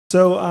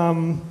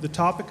The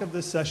topic of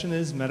this session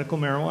is medical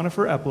marijuana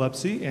for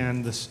epilepsy,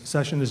 and this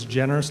session is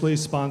generously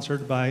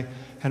sponsored by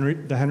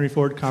the Henry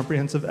Ford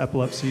Comprehensive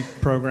Epilepsy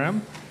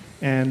Program.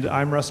 And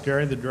I'm Russ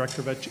Gary, the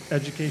Director of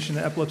Education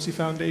at Epilepsy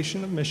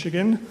Foundation of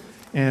Michigan,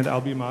 and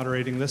I'll be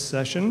moderating this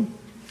session.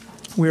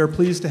 We are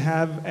pleased to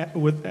have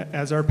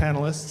as our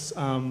panelists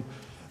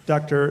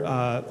Dr.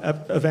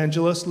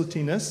 Evangelos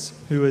Litinas,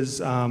 who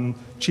is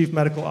Chief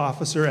Medical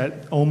Officer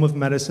at Ohm of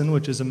Medicine,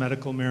 which is a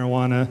medical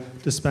marijuana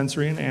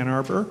dispensary in Ann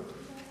Arbor.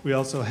 We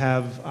also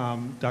have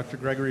Dr.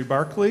 Gregory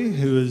Barkley,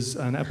 who is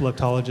an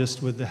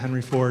epileptologist with the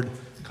Henry Ford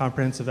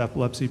Comprehensive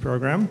Epilepsy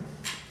Program.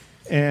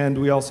 And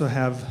we also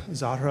have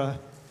Zahra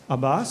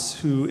Abbas,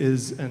 who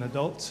is an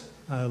adult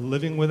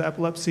living with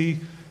epilepsy,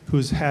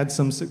 who's had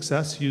some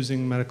success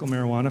using medical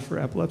marijuana for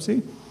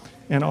epilepsy.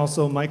 And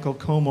also Michael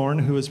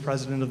Komorn, who is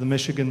president of the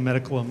Michigan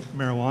Medical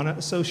Marijuana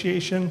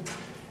Association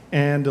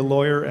and a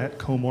lawyer at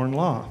Komorn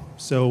Law.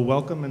 So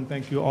welcome and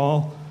thank you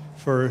all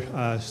for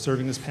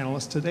serving as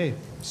panelists today.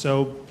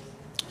 So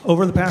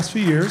over the past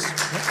few years,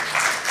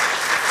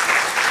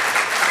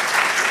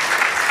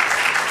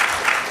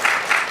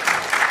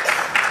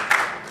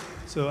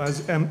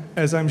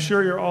 as I'm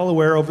sure you're all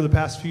aware, over the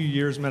past few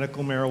years,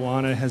 medical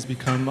marijuana has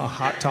become a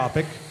hot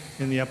topic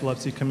in the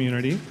epilepsy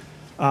community.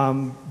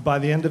 By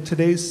the end of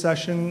today's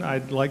session,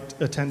 I'd like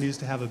attendees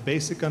to have a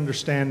basic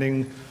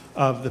understanding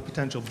of the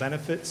potential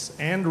benefits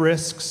and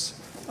risks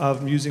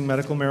of using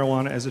medical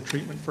marijuana as a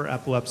treatment for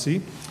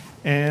epilepsy,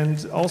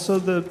 and also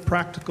the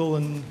practical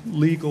and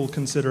legal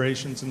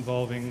considerations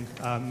involving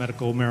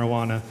medical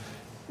marijuana,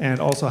 and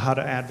also how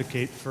to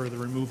advocate for the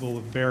removal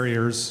of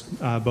barriers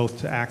both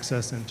to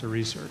access and to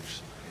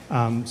research.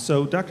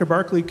 So Dr.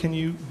 Barkley, can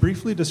you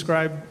briefly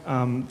start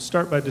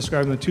by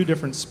describing the two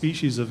different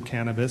species of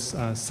cannabis,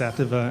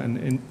 sativa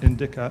and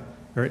indica,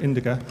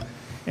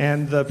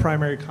 and the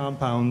primary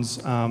compounds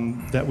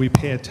that we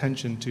pay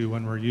attention to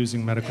when we're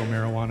using medical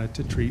marijuana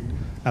to treat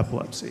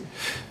epilepsy?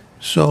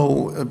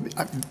 So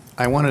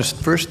I want to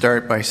first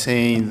start by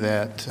saying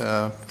that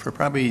for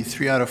probably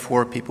 3 out of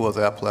 4 people with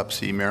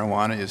epilepsy,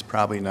 marijuana is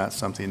probably not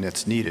something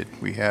that's needed.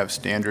 We have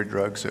standard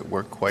drugs that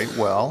work quite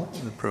well,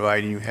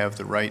 providing you have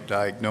the right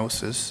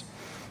diagnosis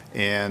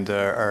and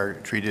are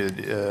treated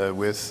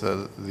with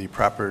the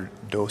proper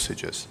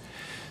dosages.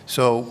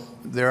 So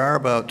there are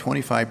about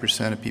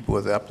 25% of people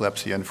with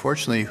epilepsy,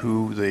 unfortunately,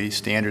 who the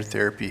standard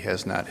therapy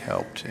has not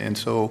helped. And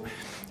so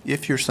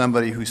if you're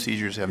somebody whose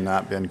seizures have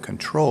not been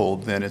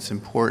controlled, then it's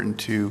important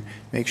to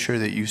make sure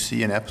that you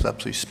see an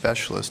epilepsy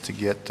specialist to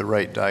get the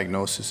right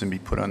diagnosis and be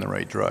put on the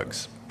right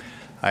drugs.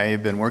 I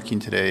have been working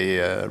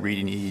today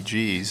reading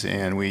EEGs,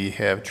 and we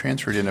have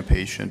transferred in a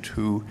patient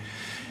who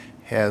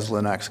has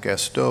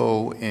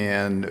Lennox-Gastaut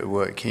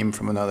and came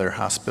from another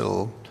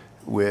hospital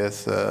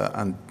with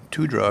on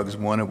 2 drugs,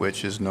 one of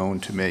which is known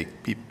to make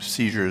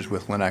seizures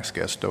with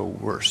Lennox-Gastaut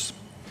worse.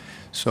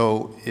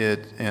 So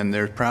and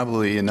there's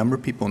probably a number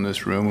of people in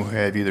this room who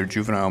have either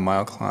juvenile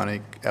myoclonic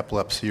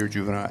epilepsy or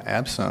juvenile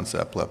absence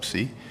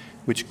epilepsy,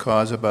 which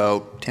cause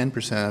about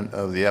 10%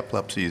 of the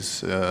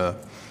epilepsies in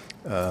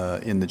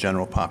the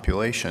general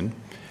population.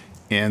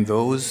 And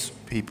those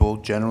people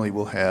generally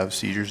will have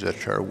seizures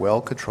that are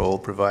well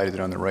controlled, provided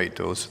they're on the right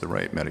dose of the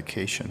right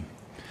medication.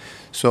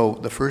 So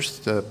the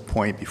first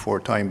point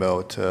before talking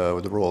about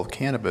the role of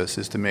cannabis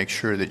is to make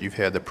sure that you've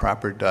had the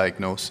proper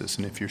diagnosis.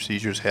 And if your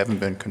seizures haven't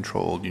been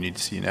controlled, you need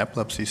to see an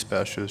epilepsy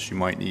specialist. You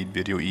might need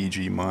video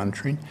EEG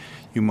monitoring.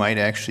 You might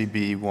actually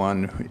be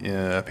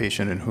a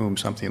patient in whom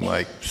something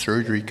like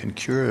surgery can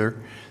cure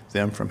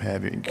you from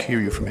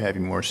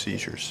having more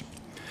seizures.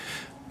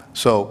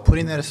 So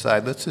putting that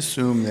aside, let's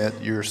assume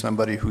that you're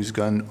somebody who's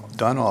done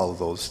all of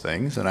those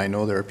things, and I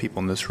know there are people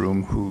in this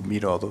room who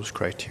meet all those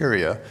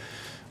criteria.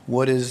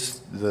 What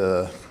is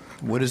the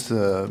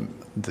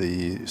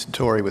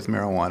story with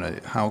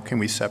marijuana? How can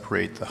we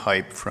separate the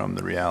hype from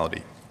the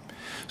reality?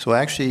 So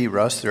actually,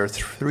 Russ, there are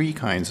 3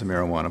 kinds of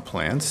marijuana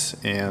plants,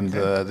 and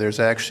there's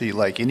actually,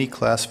 like any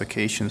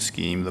classification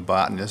scheme, the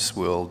botanists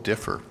will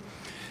differ.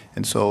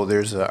 And so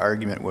there's an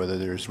argument whether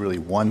there's really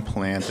one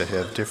plant that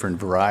have different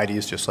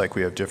varieties, just like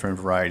we have different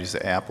varieties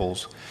of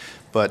apples.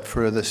 But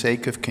for the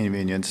sake of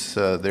convenience,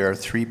 there are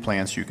 3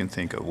 plants you can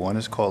think of. One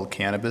is called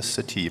cannabis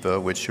sativa,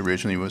 which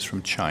originally was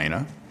from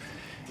China.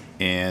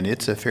 And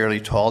it's a fairly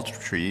tall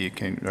tree,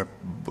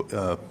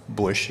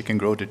 bush. It can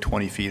grow to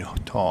 20 feet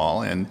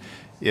tall, and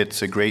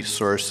it's a great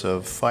source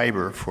of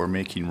fiber for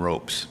making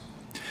ropes.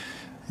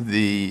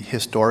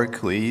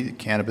 Historically,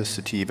 cannabis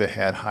sativa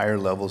had higher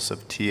levels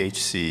of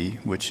THC,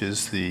 which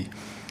is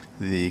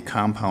the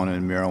compound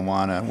in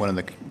marijuana, one of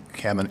the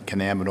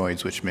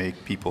cannabinoids which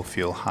make people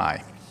feel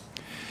high.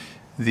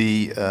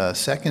 The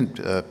second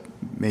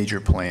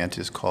major plant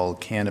is called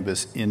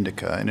cannabis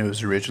indica, and it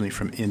was originally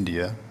from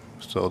India,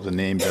 so the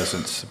name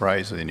doesn't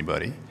surprise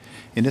anybody.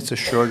 And it's a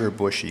shorter,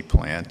 bushy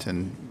plant,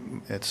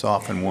 and it's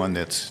often one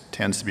that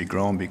tends to be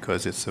grown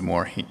because it's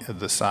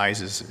the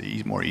size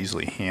is more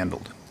easily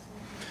handled.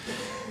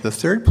 The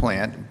third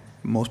plant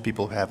most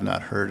people have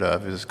not heard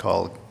of is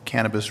called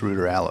Cannabis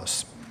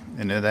ruderalis.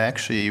 And it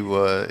actually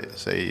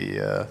was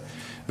a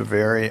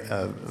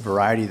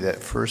variety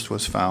that first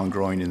was found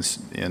growing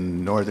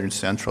in northern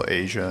Central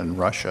Asia and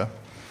Russia.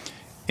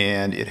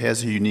 And it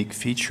has a unique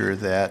feature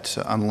that,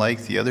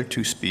 unlike the other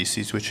two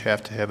species, which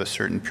have to have a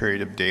certain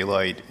period of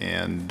daylight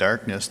and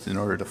darkness in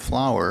order to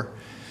flower,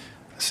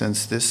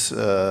 since this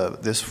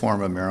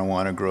form of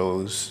marijuana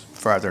grows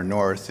farther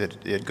north,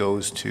 it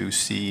goes to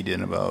seed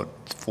in about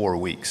 4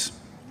 weeks.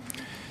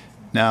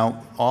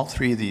 Now, all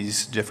three of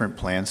these different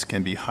plants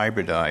can be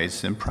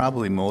hybridized, and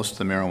probably most of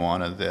the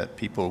marijuana that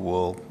people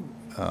will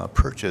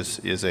purchase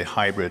is a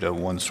hybrid of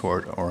one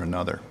sort or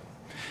another.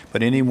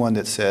 But anyone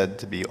that's said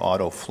to be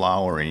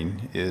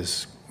auto-flowering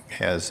has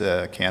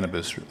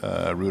cannabis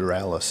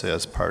ruderalis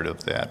as part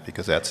of that,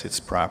 because that's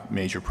its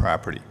major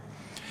property.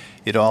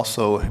 It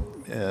also,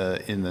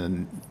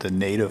 in the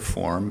native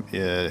form,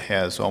 it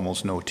has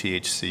almost no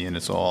THC, and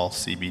it's all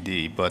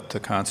CBD, but the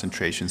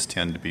concentrations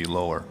tend to be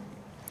lower.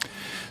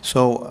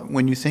 So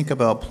when you think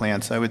about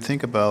plants, I would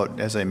think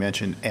about, as I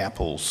mentioned,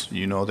 apples.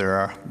 You know, there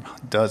are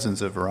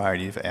dozens of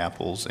varieties of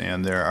apples,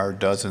 and there are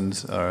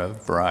dozens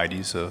of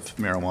varieties of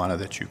marijuana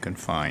that you can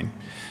find.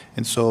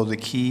 And so the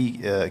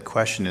key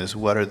question is,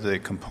 what are the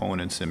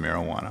components in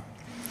marijuana?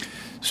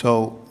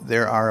 So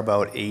there are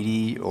about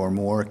 80 or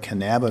more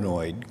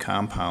cannabinoid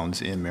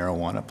compounds in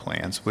marijuana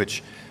plants,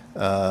 which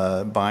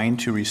bind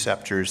to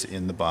receptors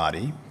in the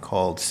body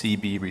called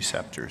CB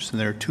receptors. And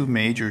there are two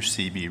major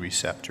CB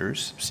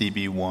receptors,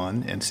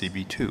 CB1 and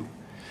CB2.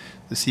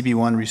 The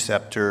CB1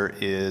 receptor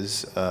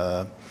is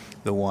the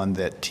one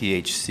that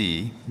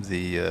THC,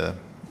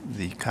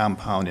 the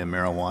compound in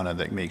marijuana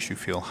that makes you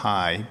feel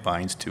high,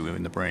 binds to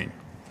in the brain.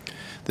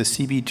 The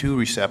CB2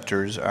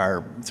 receptors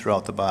are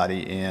throughout the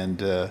body,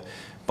 and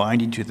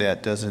binding to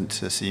that doesn't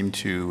seem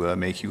to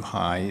make you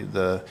high.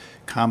 The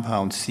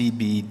compound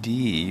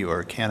CBD,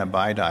 or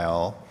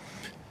cannabidiol,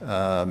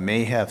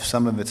 may have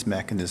some of its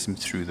mechanism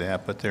through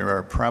that, but there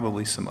are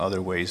probably some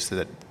other ways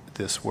that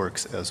this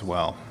works as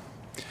well.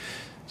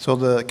 So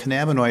the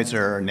cannabinoids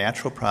are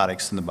natural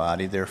products in the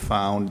body. They're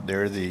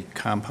the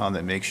compound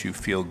that makes you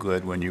feel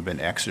good when you've been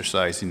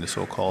exercising, the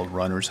so-called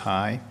runner's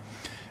high.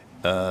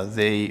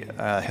 They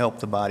help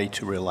the body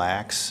to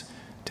relax,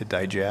 to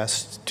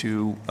digest,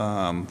 to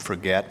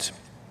forget,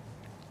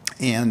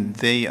 and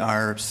they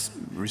are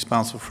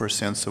responsible for a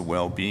sense of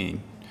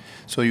well-being.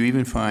 So you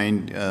even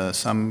find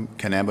some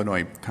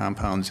cannabinoid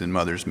compounds in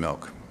mother's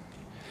milk.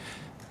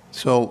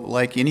 So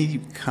like any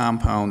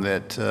compound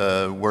that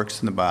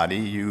works in the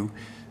body,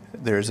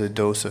 there's a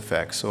dose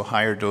effect. So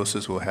higher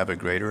doses will have a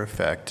greater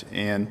effect,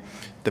 and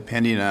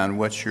depending on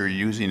what you're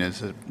using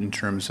in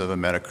terms of a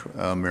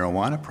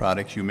marijuana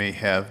product, you may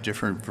have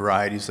different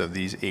varieties of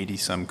these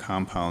 80-some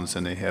compounds,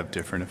 and they have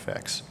different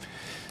effects.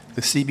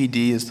 The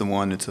CBD is the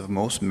one that's of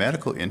most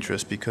medical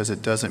interest because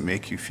it doesn't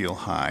make you feel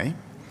high,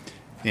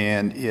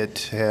 and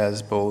it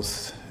has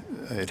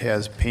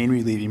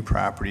pain-relieving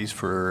properties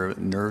for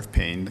nerve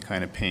pain, the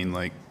kind of pain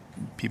like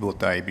people with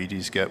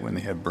diabetes get when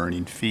they have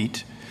burning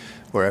feet,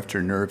 or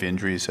after nerve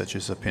injuries such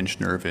as a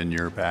pinched nerve in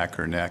your back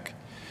or neck.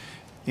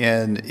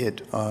 And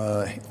it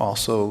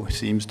also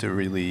seems to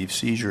relieve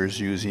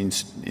seizures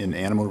in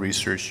animal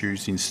research,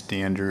 using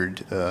standard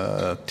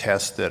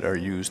tests that are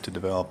used to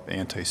develop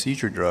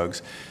anti-seizure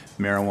drugs.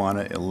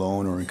 Marijuana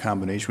alone or in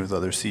combination with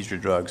other seizure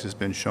drugs has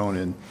been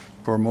shown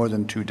for more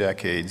than 2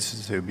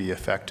 decades to be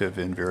effective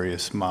in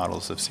various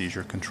models of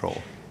seizure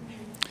control.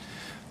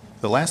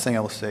 The last thing I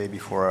will say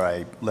before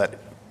I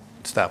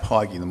stop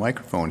hogging the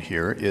microphone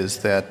here is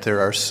that there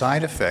are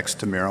side effects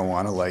to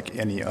marijuana like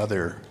any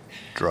other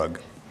drug.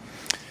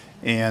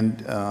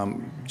 And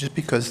just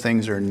because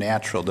things are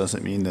natural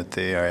doesn't mean that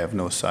they have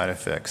no side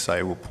effects.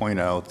 I will point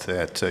out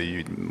that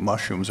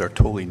mushrooms are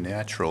totally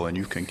natural, and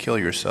you can kill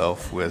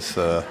yourself with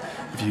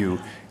if you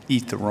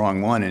eat the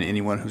wrong one. And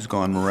anyone who's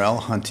gone morel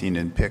hunting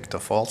and picked a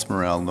false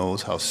morel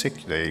knows how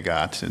sick they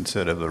got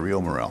instead of the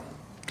real morel.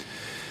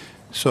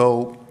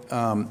 So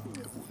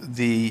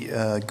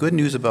the good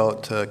news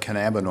about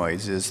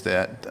cannabinoids is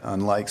that,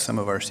 unlike some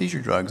of our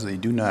seizure drugs, they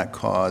do not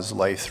cause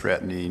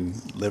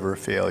life-threatening liver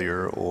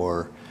failure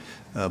or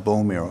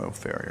bone marrow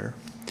failure.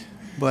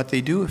 But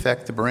they do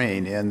affect the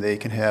brain, and they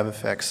can have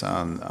effects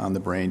on the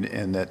brain,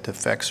 and that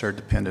effects are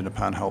dependent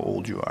upon how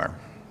old you are.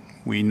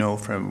 We know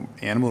from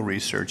animal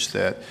research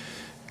that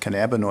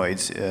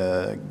cannabinoids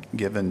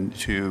given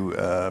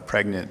to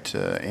pregnant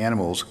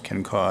animals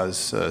can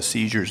cause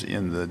seizures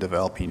in the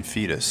developing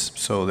fetus,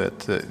 so that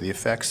the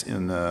effects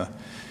in the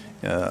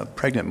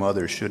pregnant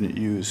mother shouldn't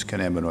use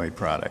cannabinoid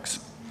products.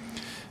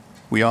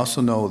 We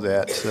also know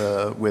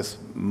that with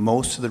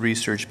most of the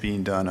research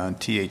being done on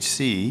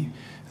THC,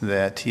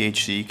 that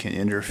THC can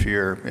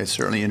interfere, it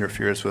certainly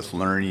interferes with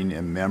learning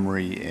and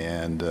memory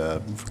and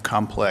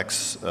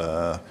complex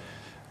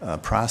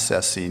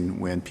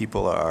processing when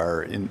people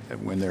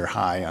when they're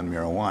high on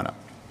marijuana.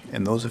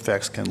 And those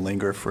effects can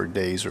linger for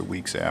days or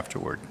weeks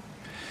afterward.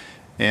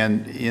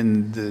 And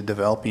in the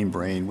developing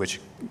brain, which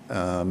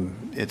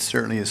it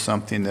certainly is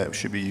something that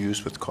should be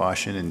used with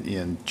caution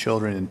in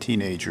children and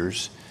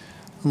teenagers,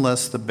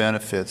 unless the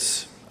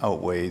benefits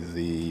outweigh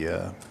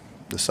the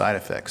side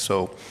effects.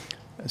 So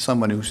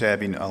someone who's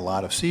having a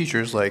lot of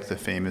seizures, like the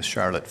famous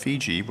Charlotte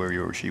Fiji,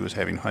 where she was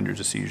having hundreds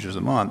of seizures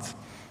a month,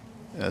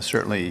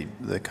 certainly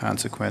the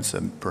consequence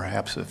of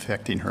perhaps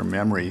affecting her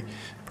memory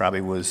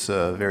probably was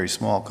very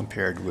small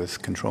compared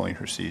with controlling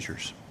her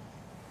seizures.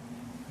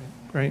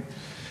 Great.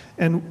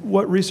 And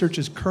what research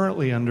is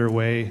currently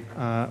underway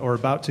or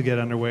about to get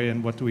underway,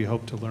 and what do we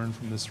hope to learn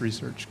from this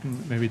research?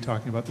 Maybe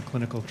talking about the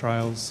clinical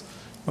trials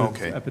with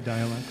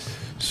Epidiolex.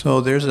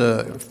 So there's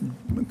a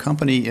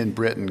company in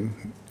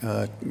Britain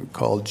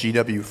called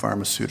GW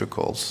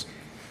Pharmaceuticals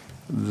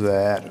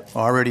that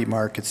already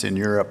markets in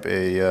Europe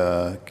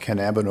a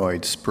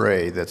cannabinoid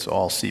spray that's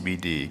all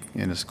CBD,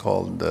 and it's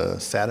called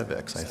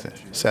Sativex, I think.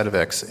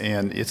 Sativex,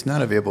 and it's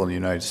not available in the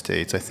United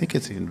States. I think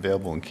it's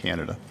available in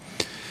Canada.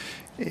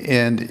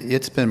 And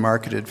it's been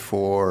marketed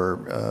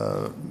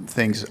for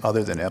things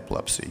other than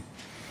epilepsy.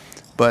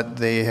 But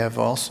they have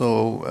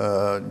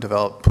also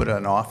put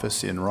an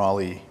office in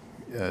Raleigh,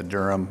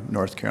 Durham,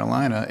 North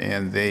Carolina,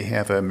 and they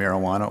have a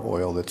marijuana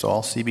oil that's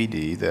all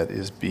CBD that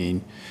has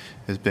been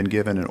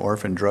given an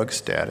orphan drug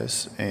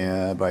status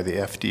by the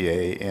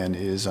FDA and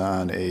is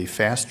on a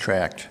fast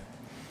track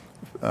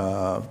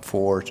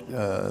for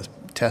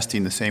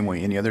testing the same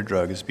way any other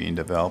drug is being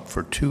developed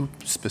for two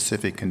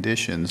specific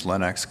conditions: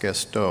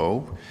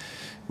 Lennox-Gastaut,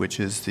 which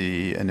is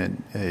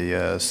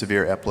a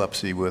severe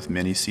epilepsy with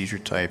many seizure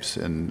types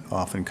and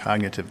often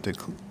cognitive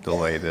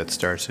delay that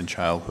starts in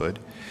childhood,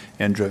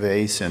 and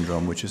Dravet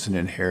syndrome, which is an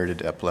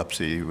inherited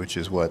epilepsy, which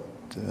is what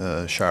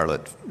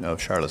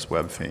Charlotte's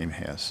Web fame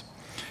has.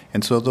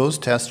 And so those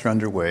tests are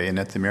underway, and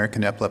at the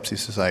American Epilepsy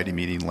Society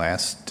meeting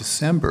last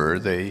December,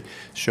 they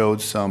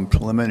showed some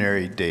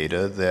preliminary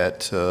data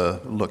that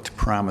looked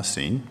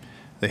promising.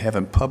 They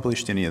haven't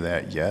published any of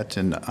that yet,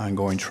 and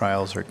ongoing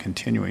trials are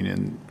continuing.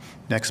 And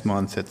next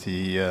month at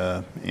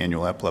the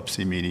annual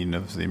epilepsy meeting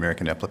of the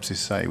American Epilepsy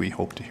Society, we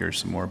hope to hear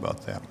some more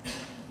about that.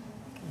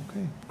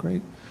 Okay,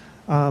 great.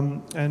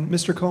 And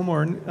Mr.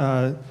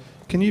 Komorn,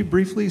 can you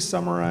briefly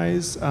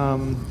summarize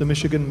the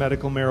Michigan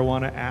Medical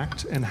Marijuana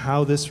Act and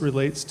how this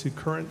relates to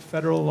current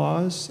federal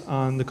laws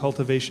on the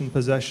cultivation,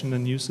 possession,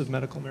 and use of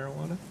medical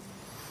marijuana?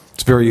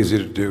 It's very easy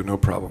to do, no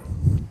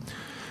problem.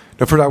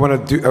 Now, first,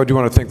 I do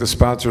want to thank the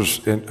sponsors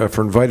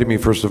for inviting me,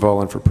 first of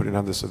all, and for putting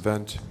on this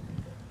event.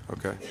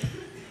 Okay.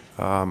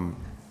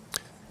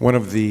 One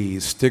of the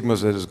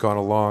stigmas that has gone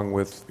along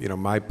with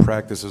my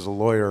practice as a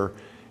lawyer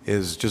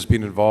is just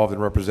being involved in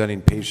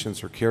representing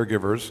patients or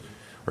caregivers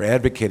or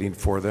advocating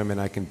for them, and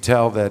I can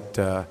tell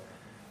that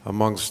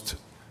amongst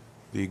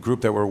the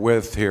group that we're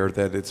with here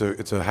that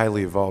it's a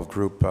highly evolved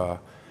group,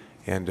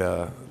 and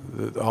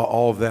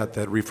all of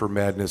that reefer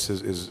madness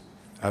is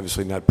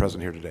obviously not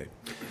present here today.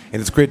 And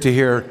it's great to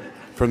hear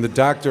from the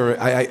doctor.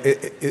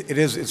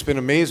 It's been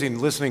amazing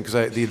listening,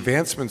 because the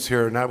advancements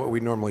here are not what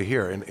we normally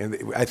hear,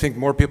 and I think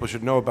more people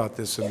should know about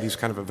this in these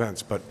kind of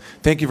events, but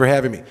thank you for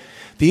having me.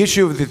 The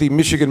issue of the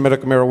Michigan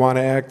Medical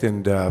Marijuana Act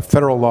and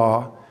federal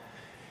law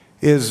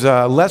is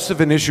less of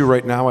an issue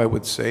right now, I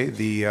would say.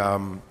 The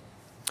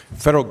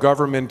federal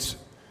government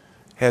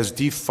has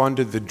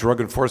defunded the Drug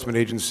Enforcement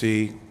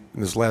Agency in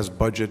this last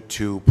budget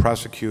to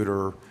prosecute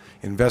or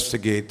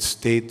investigate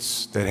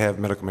states that have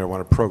medical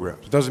marijuana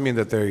programs. It doesn't mean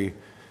that they,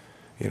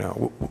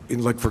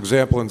 like for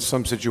example, in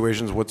some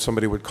situations, what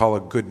somebody would call a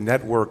good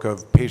network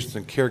of patients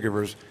and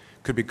caregivers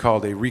could be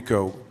called a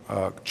RICO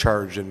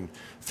charge in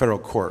federal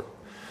court.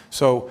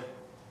 So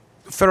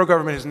the federal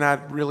government has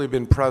not really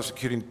been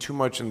prosecuting too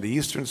much in the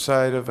eastern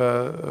side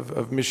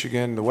of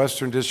Michigan. The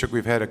Western District,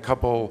 we've had a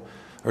couple,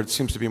 or it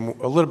seems to be a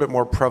little bit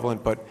more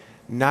prevalent, but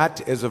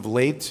not as of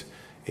late,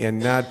 and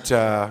not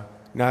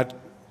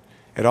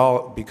at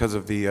all because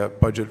of the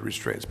budget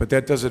restraints. But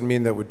that doesn't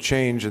mean that would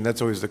change, and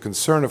that's always the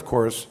concern, of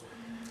course.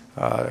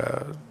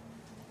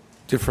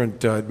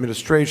 Different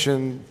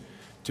administration,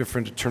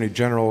 different attorney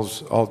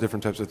generals, all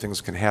different types of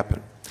things can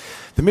happen.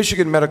 The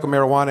Michigan Medical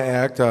Marijuana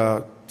Act,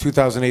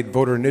 2008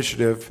 voter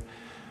initiative,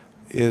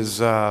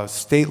 is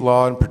state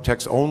law and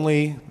protects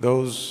only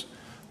those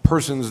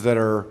persons that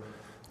are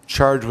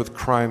charged with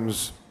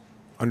crimes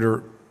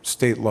under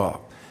state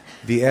law.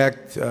 The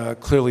act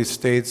clearly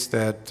states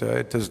that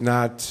it does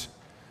not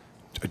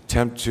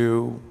attempt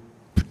to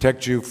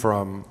protect you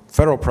from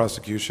federal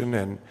prosecution,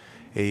 and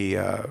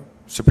a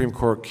Supreme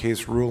Court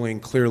case ruling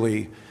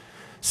clearly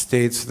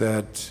states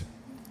that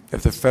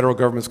if the federal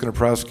government's going to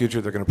prosecute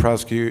you, they're going to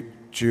prosecute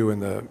you,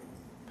 and the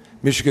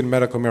Michigan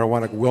Medical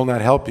Marijuana will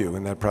not help you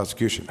in that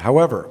prosecution.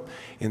 However,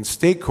 in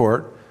state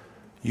court,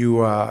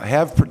 you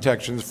have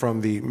protections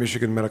from the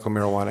Michigan Medical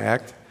Marijuana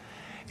Act,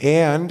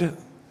 and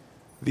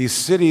these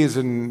cities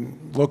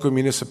and local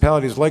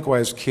municipalities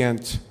likewise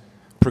can't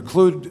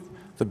preclude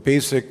the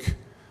basic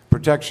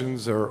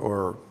protections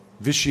or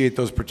vitiate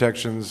those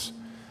protections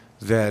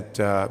that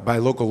by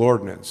local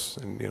ordinance,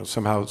 and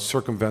somehow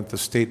circumvent the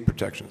state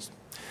protections.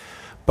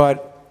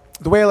 But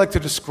the way I like to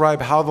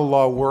describe how the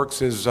law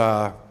works is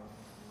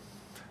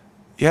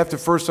you have to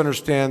first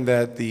understand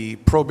that the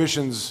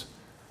prohibitions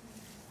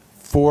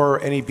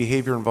for any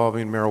behavior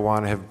involving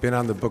marijuana have been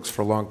on the books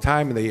for a long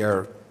time, and they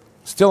are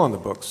still on the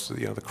books.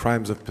 You know, the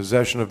crimes of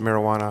possession of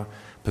marijuana,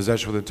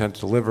 possession with intent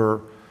to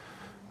deliver,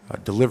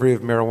 delivery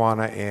of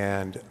marijuana,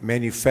 and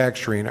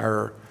manufacturing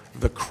are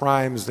the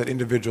crimes that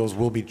individuals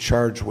will be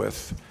charged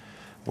with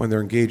when they're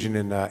engaging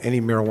in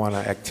any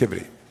marijuana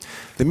activity.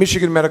 The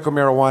Michigan Medical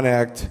Marijuana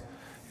Act,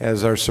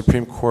 as our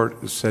Supreme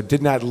Court said,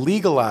 did not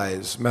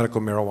legalize medical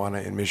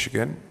marijuana in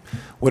Michigan.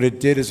 What it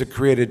did is it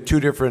created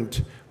two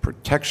different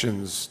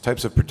protections,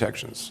 types of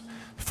protections.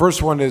 The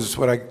first one is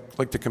what I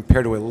like to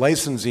compare to a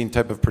licensing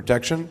type of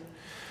protection.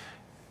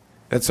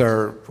 That's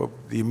the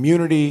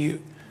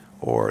immunity,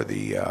 or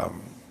the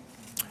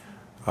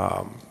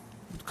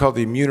called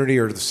the immunity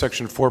or the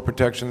Section 4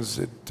 protections.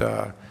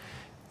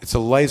 It's a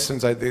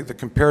license. The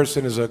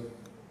comparison is a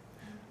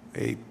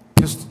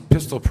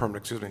pistol permit,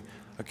 excuse me,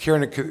 a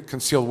carrying a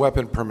concealed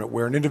weapon permit,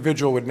 where an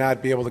individual would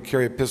not be able to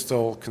carry a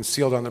pistol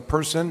concealed on the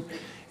person.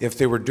 If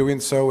they were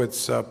doing so,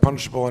 it's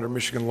punishable under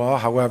Michigan law.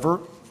 However,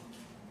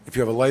 if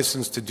you have a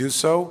license to do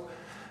so,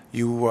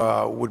 you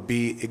would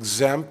be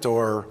exempt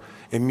or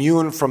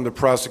immune from the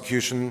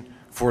prosecution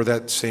for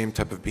that same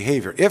type of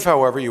behavior. If,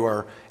 however, you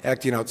are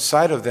acting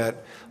outside of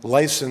that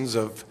license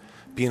of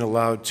being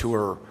allowed to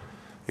or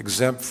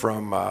exempt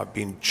from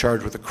being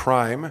charged with a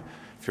crime,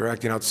 if you're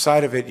acting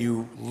outside of it,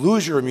 you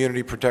lose your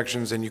immunity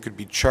protections and you could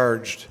be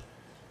charged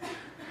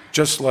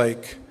just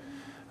like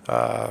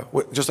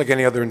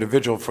any other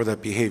individual for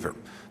that behavior.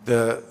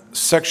 The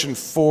Section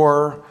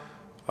 4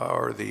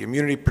 or the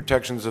immunity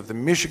protections of the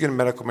Michigan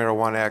Medical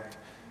Marijuana Act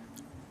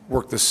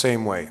work the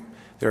same way.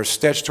 There are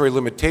statutory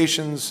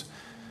limitations,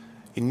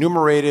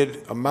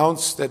 enumerated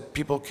amounts that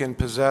people can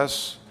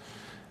possess,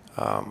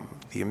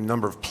 the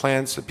number of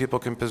plants that people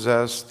can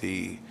possess,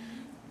 the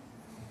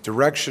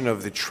direction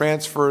of the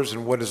transfers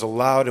and what is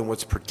allowed and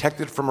what's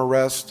protected from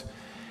arrest.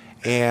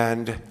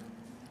 And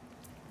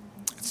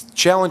it's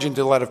challenging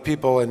to a lot of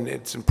people, and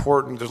it's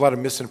important. There's a lot of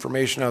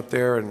misinformation out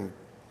there, and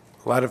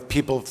a lot of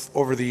people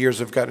over the years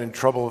have gotten in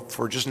trouble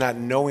for just not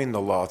knowing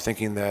the law,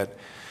 thinking that,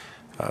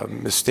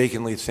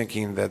 mistakenly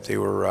thinking that they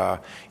were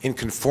in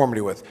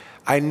conformity with.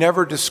 I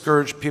never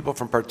discourage people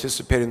from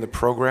participating in the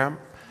program.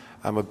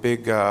 I'm a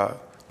big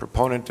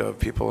proponent of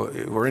people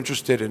who are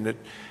interested in it,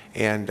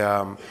 and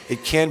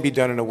it can be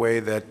done in a way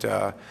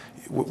that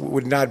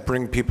would not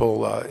bring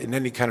people in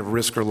any kind of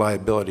risk or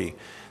liability.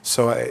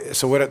 So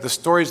the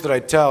stories that I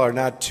tell are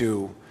not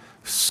to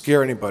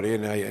scare anybody,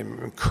 and I am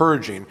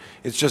encouraging.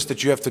 It's just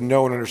that you have to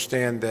know and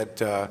understand that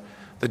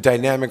the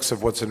dynamics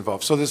of what's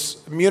involved. So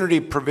this immunity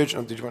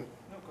provision, did you want?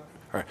 No, go ahead.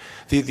 All right.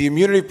 The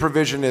immunity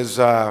provision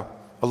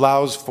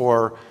allows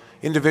for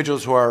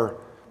individuals who are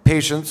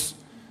patients,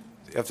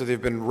 after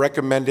they've been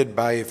recommended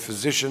by a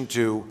physician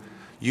to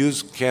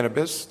use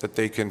cannabis, that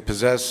they can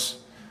possess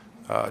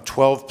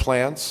 12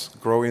 plants,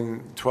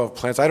 growing 12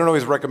 plants. I don't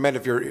always recommend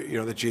if you're,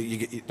 that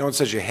no one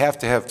says you have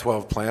to have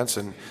 12 plants,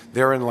 and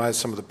therein lies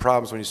some of the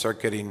problems when you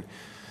start getting,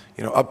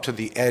 up to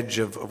the edge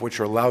of what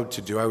you're allowed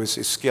to do. I always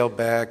say scale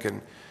back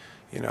and,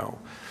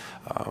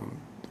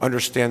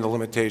 understand the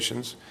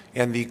limitations.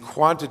 And the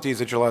quantities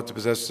that you're allowed to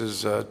possess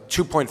is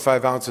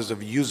 2.5 ounces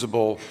of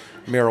usable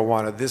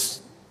marijuana.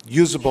 This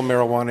usable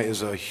marijuana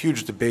is a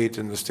huge debate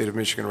in the state of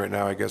Michigan right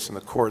now, I guess, in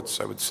the courts,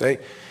 I would say.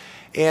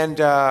 And,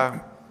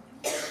 but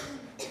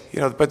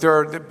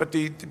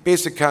the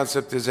basic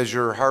concept is, as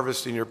you're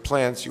harvesting your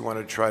plants, you want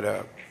to try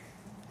to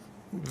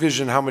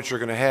vision how much you're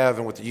going to have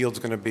and what the yield's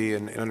going to be,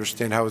 and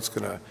understand how it's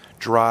going to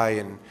dry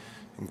and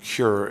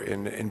cure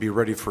and be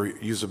ready for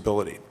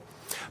usability.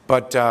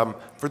 But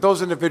for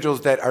those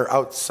individuals that are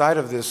outside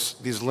of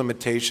these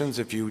limitations,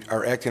 if you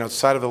are acting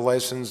outside of the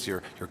license,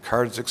 your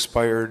card's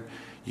expired,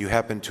 you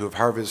happen to have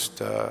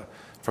harvested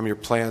from your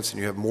plants and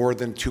you have more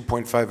than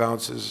 2.5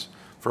 ounces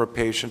for a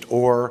patient,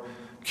 or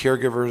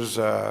caregivers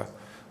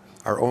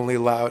are only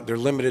allowed, they're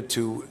limited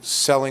to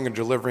selling and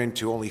delivering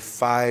to only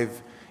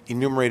 5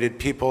 enumerated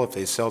people. If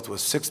they sell to a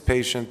 6th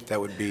patient, that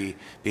would be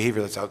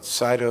behavior that's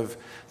outside of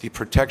the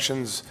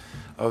protections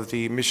of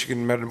the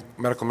Michigan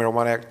Medical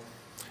Marijuana Act.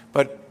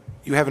 But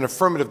you have an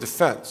affirmative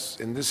defense,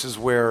 and this is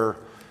where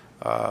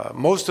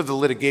most of the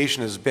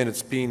litigation has been.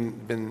 It's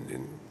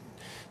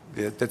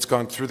that's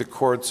gone through the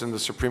courts, and the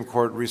Supreme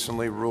Court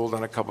recently ruled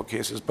on a couple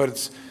cases. But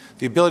it's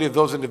the ability of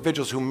those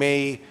individuals who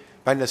may,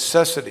 by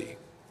necessity,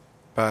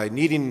 by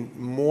needing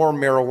more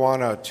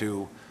marijuana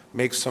to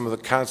make some of the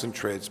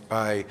concentrates,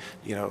 by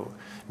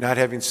not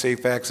having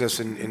safe access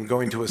and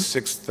going to a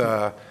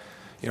 6th,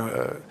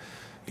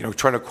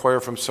 trying to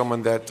acquire from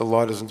someone that the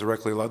law doesn't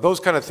directly allow.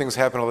 Those kind of things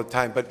happen all the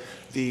time. But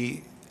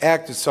the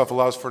Act itself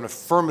allows for an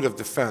affirmative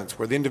defense,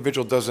 where the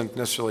individual doesn't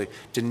necessarily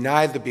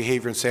deny the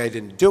behavior and say, I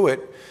didn't do it.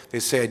 They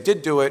say, I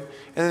did do it,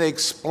 and then they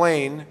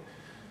explain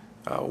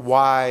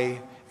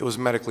why it was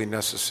medically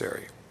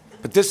necessary.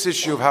 But this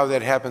issue of how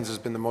that happens has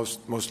been the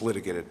most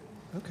litigated.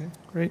 Okay,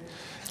 great.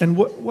 And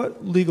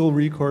what legal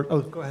recourse?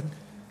 Oh, go ahead.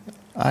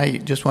 I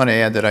just want to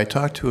add that I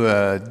talked to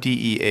a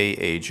DEA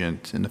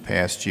agent in the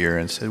past year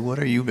and said, what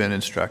have you been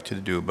instructed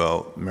to do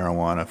about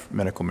marijuana,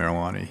 medical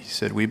marijuana? He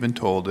said, we've been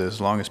told that as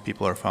long as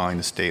people are following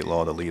the state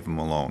law, to leave them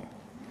alone.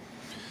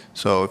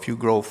 So if you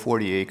grow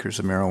 40 acres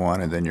of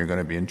marijuana, then you're going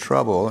to be in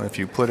trouble. If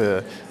you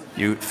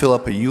fill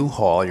up a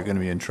U-Haul, you're going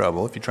to be in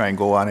trouble. If you try and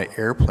go on an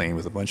airplane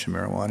with a bunch of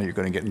marijuana, you're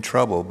going to get in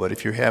trouble. But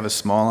if you have a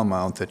small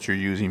amount that you're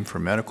using for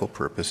medical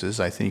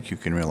purposes, I think you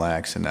can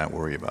relax and not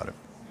worry about it.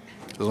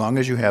 As long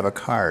as you have a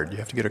card, you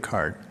have to get a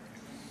card.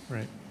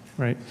 Right,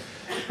 right.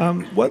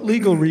 What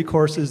legal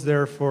recourse is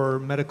there for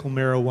medical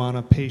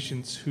marijuana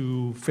patients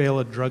who fail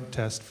a drug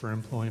test for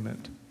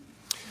employment?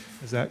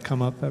 Has that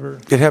come up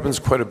ever? It happens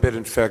quite a bit.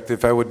 In fact,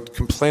 if I would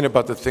complain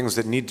about the things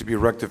that need to be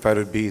rectified,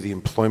 it would be the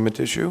employment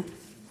issue,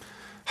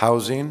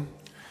 housing,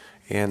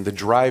 and the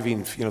driving,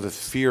 the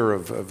fear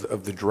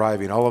of the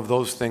driving. All of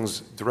those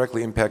things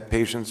directly impact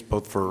patients,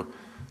 both for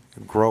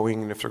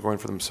growing, if they're going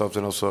for themselves,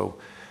 and also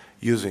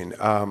using.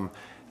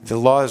 The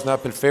law has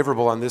not been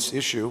favorable on this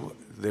issue.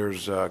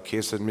 There's a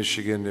case in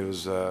Michigan. It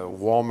was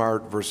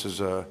Walmart versus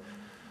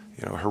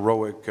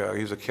Heroic.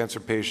 He was a cancer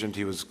patient.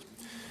 He was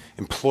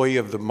employee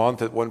of the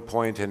month at one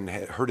point and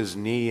hurt his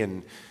knee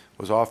and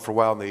was off for a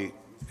while. And they,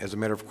 as a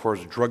matter of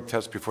course, drug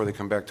test before they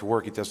come back to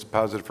work. He tested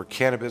positive for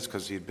cannabis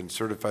because he had been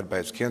certified by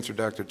his cancer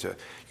doctor to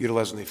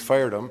utilize, and they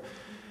fired him.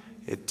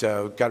 It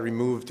got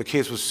removed. The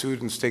case was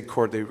sued in state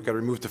court. They got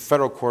removed to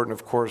federal court, and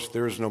of course,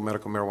 there is no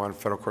medical marijuana in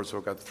federal court, so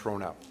it got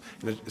thrown out.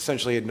 And it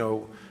essentially had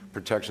no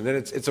protection. Then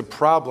it's a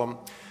problem.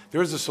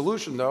 There is a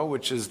solution, though,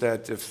 which is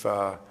that if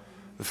the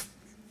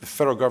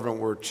federal government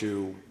were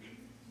to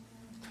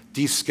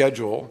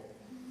deschedule,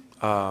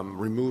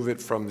 remove it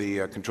from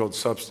the controlled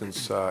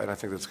substance, and I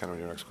think that's kind of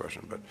your next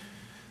question, but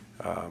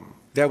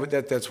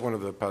that's one of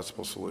the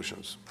possible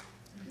solutions.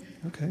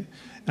 Okay.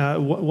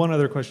 One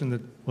other question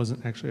that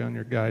wasn't actually on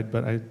your guide,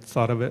 but I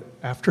thought of it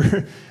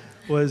after,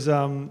 was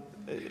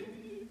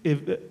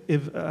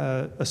if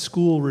a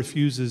school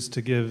refuses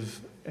to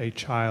give a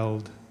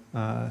child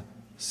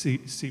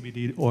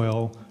CBD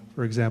oil,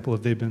 for example,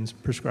 if they've been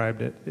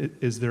prescribed it,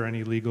 is there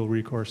any legal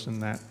recourse in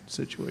that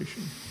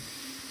situation?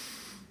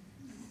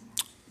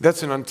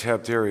 That's an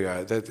untapped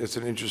area. It's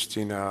an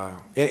interesting,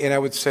 and I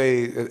would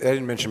say, I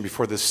didn't mention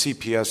before, the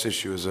CPS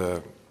issue is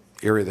a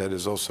area that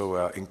is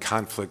also in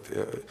conflict,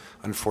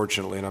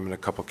 unfortunately, and I'm in a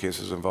couple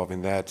cases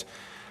involving that.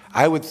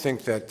 I would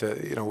think that,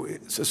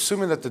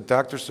 assuming that the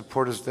doctor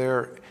support is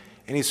there,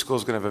 any school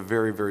is going to have a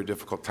very, very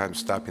difficult time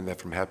stopping that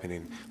from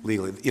happening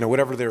legally.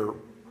 Whatever their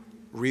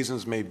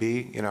reasons may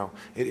be,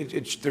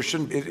 there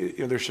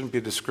shouldn't be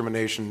a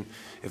discrimination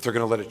if they're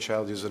going to let a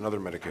child use another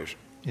medication.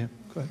 Yeah,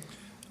 go ahead.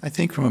 I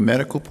think from a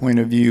medical point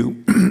of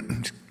view,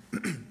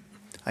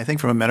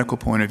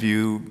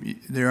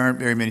 there aren't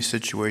very many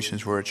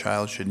situations where a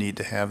child should need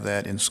to have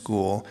that in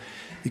school,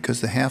 because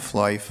the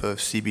half-life of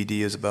CBD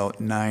is about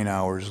 9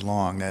 hours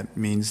long. That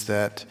means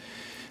that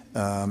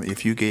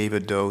if you gave a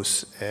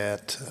dose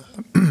at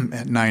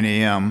 9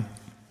 a.m.,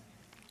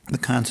 the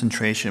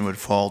concentration would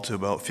fall to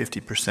about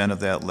 50% of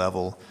that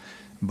level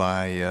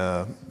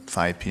by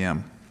 5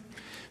 p.m.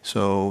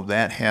 So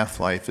that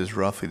half-life is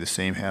roughly the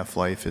same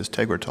half-life as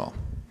Tegretol.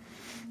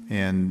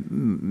 And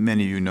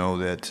many of you know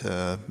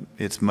that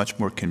it's much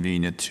more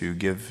convenient to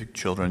give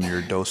children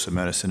your dose of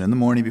medicine in the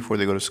morning before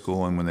they go to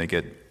school and when they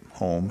get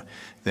home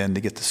than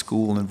to get the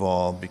school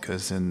involved,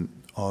 because then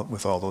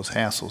with all those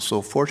hassles.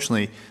 So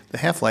fortunately, the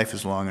half-life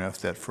is long enough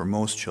that for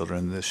most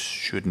children this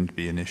shouldn't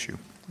be an issue.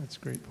 That's a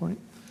great point.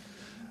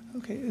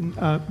 Okay,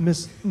 and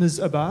Ms.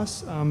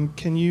 Abbas,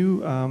 can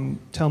you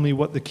tell me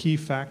what the key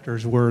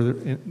factors were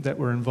that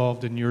were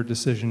involved in your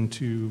decision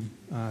to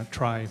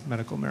try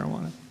medical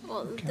marijuana?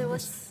 Well,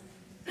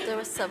 there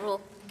were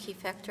several key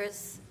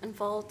factors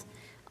involved.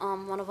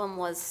 One of them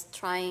was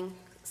trying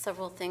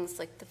several things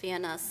like the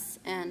VNS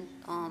and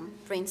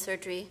brain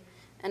surgery,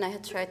 and I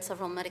had tried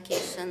several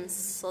medications.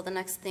 So the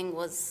next thing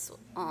was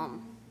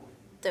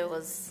there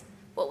was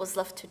what was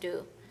left to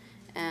do.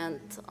 And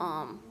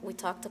we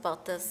talked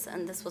about this,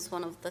 and this was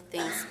one of the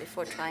things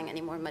before trying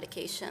any more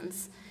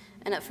medications.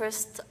 And at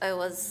first, I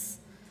was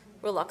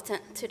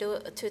reluctant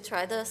to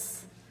try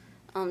this,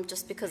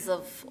 just because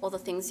of all the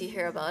things you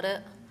hear about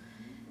it.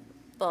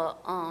 But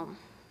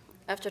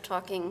after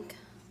talking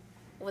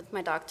with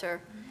my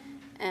doctor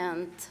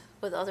and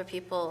with other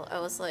people, I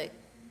was like,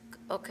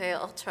 okay,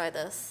 I'll try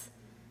this.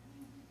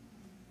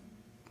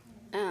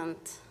 And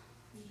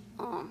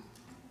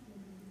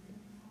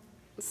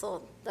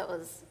so that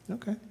was...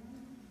 Okay.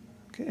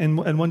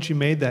 And once you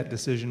made that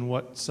decision,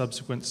 what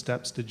subsequent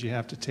steps did you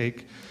have to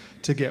take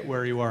to get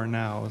where you are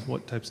now?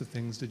 What types of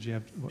things did you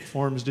have? What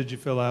forms did you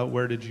fill out?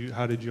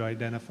 How did you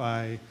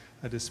identify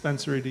a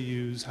dispensary to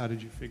use? How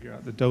did you figure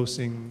out the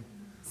dosing?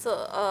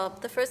 So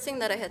the first thing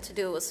that I had to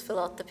do was fill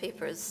out the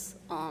papers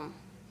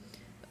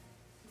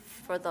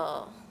for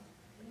the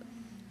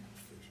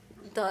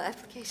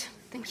application.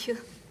 Thank you.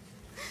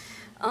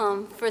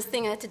 First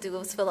thing I had to do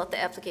was fill out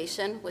the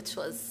application, which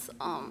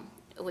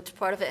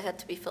part of it had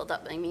to be filled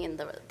out by me, and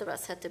the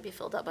rest had to be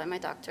filled out by my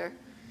doctor.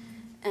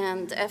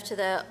 And after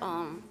that,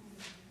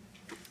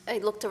 I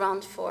looked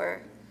around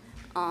for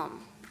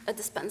a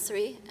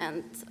dispensary,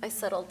 and I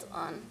settled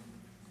on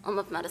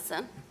of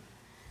Medicine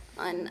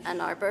in Ann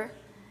Arbor,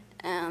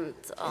 and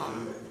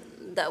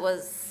that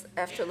was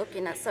after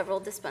looking at several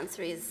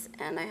dispensaries,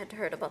 and I had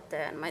heard about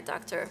that, and my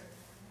Dr.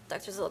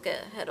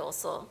 Zilga had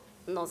also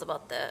knows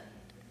about that.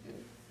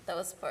 That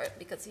was part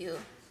because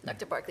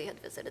Dr. Barkley had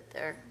visited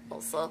there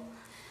also.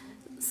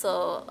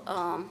 So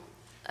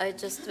I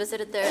just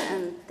visited there,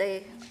 and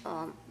they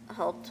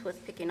helped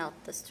with picking out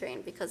the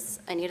strain because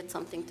I needed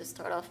something to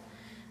start off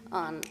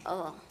on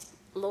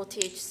low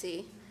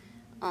THC.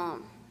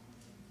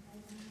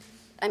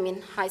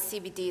 High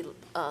CBD,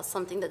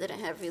 something that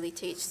didn't have really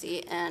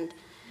THC, and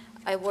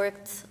I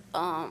worked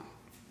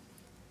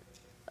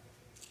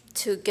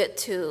to get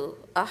to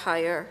a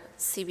higher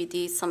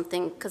CBD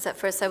something, because at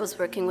first I was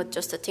working with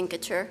just a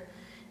tincture,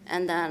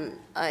 and then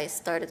I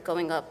started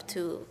going up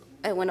to,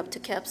 I went up to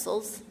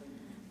capsules,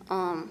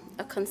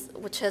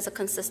 which has a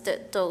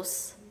consistent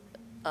dose.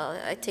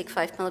 I take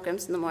 5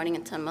 milligrams in the morning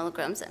and 10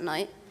 milligrams at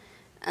night,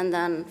 and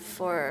then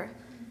for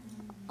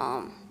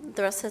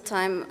the rest of the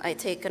time I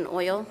take an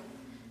oil.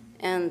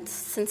 And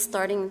since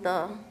starting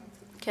the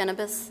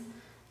cannabis,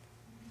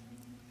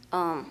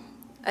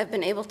 I've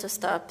been able to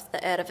stop the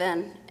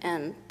Ativan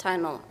and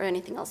Tylenol or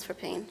anything else for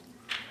pain.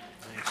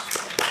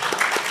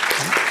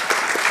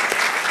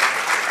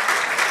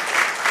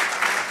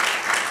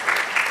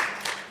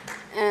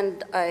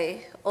 And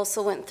I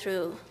also went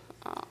through,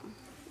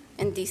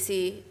 in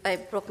DC, I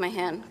broke my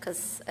hand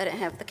because I didn't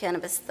have the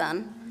cannabis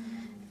then.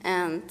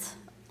 And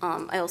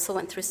I also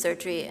went through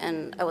surgery,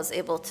 and I was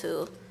able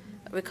to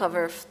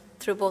recover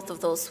through both of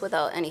those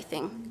without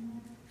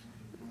anything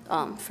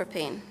for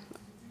pain.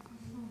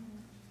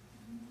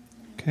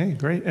 Okay,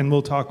 great. And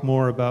we'll talk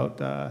more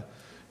about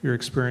your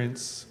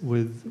experience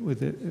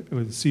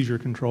with seizure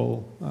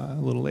control a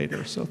little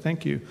later. So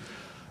thank you.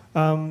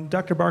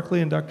 Dr.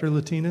 Barkley and Dr.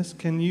 Litinas,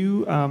 can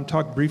you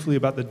talk briefly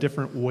about the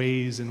different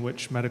ways in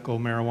which medical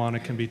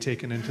marijuana can be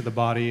taken into the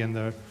body and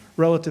the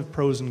relative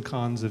pros and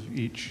cons of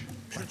each?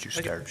 Why don't you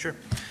start? Sure.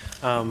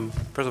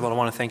 First of all, I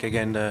want to thank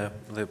again the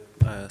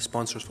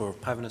sponsors for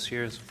having us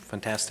here. It's a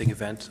fantastic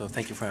event, so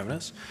thank you for having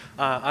us.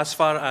 As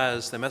far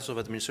as the methods of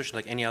administration,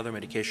 like any other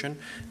medication,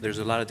 there's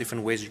a lot of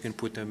different ways you can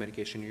put the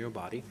medication in your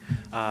body.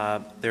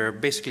 There are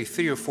basically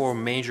 3 or 4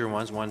 major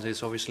ones. One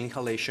is obviously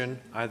inhalation,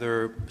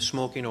 either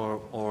smoking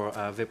or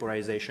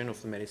vaporization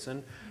of the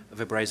medicine.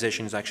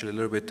 Vaporization is actually a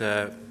little bit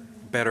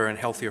better and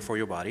healthier for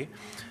your body.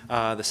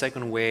 The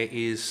second way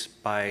is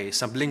by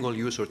sublingual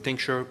use or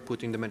tincture,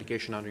 putting the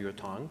medication under your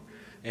tongue.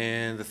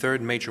 And the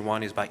third major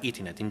one is by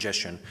eating it,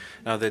 ingestion.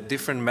 Now, the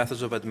different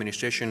methods of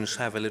administrations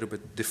have a little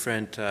bit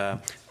different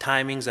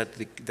timings that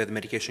the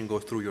medication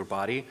goes through your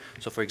body.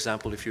 So, for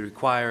example, if you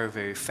require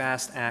very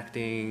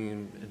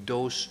fast-acting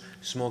dose,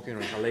 smoking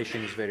or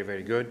inhalation is very,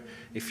 very good.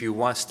 If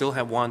you still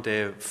want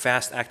a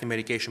fast-acting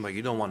medication, but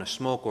you don't want to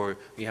smoke or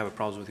you have a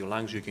problem with your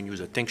lungs, you can use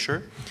a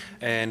tincture.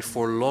 And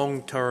for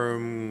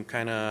long-term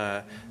kind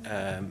of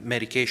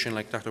medication,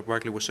 like Dr.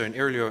 Barkley was saying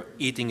earlier,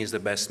 eating is the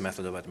best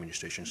method of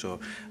administration. So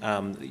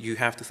you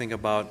have to think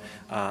about,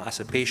 as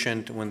a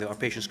patient, when our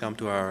patients come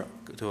to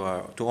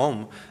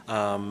home,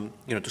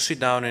 to sit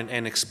down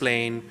and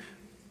explain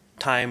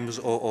times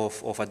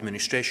of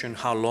administration,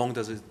 how long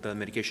does the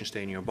medication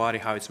stay in your body,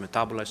 how it's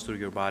metabolized through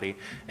your body,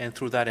 and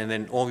through that, and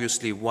then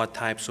obviously what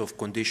types of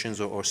conditions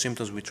or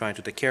symptoms we're trying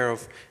to take care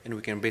of, and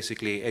we can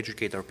basically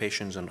educate our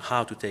patients on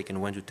how to take and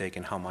when to take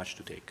and how much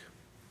to take.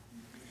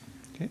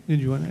 Okay, did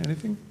you want to add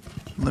anything?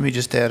 Let me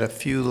just add a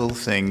few little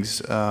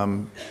things.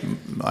 I'm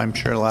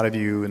sure a lot of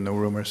you in the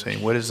room are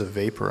saying, what is a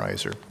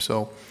vaporizer?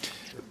 So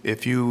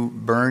if you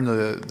burn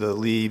the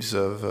leaves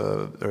of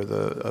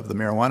the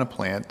marijuana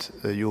plant,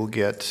 you'll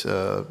get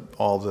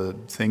all the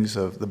things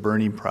of the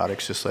burning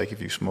products, just like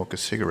if you smoke a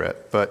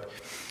cigarette. But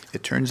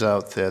it turns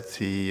out that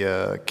the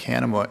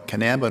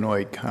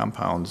cannabinoid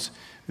compounds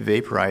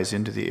vaporize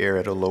into the air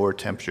at a lower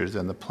temperature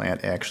than the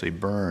plant actually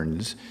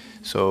burns.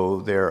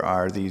 So there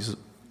are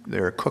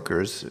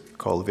cookers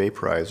called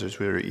vaporizers,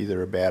 which are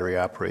either battery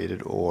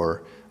operated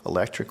or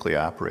electrically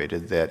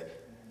operated, that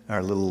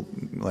are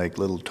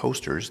little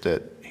toasters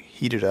that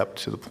heat it up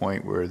to the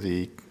point where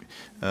the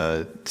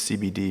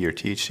CBD or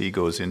THC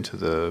goes into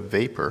the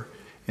vapor,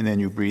 and then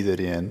you breathe it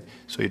in,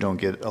 so you don't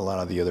get a lot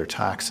of the other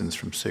toxins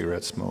from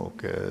cigarette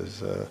smoke,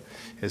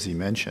 as he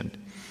mentioned.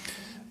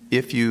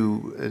 If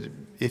you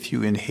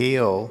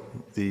inhale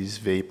these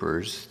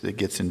vapors, that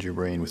gets into your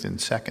brain within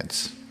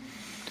seconds.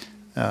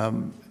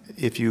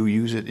 If you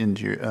use it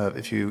into your,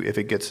 if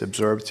it gets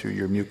absorbed through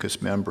your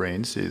mucous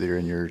membranes, either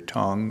in your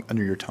tongue,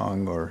 under your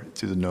tongue, or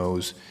through the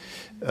nose,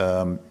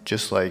 as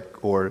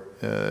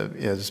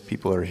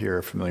people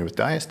are familiar with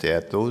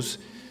Diastat,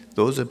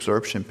 those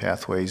absorption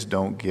pathways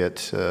don't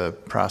get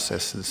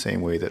processed the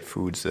same way that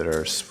foods that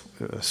are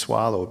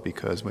swallowed,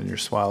 because when you're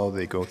swallowed,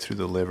 they go through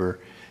the liver,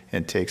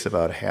 and it takes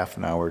about half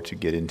an hour to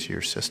get into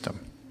your system.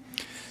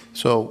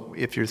 So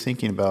if you're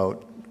thinking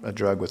about a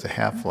drug with a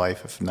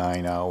half-life of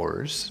 9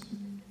 hours,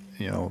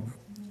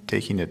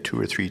 taking it 2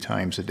 or 3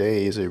 times a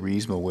day is a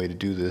reasonable way to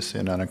do this,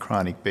 and on a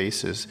chronic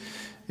basis,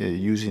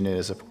 using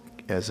it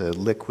as a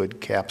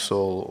liquid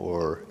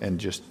capsule and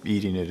just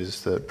eating it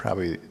is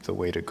probably the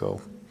way to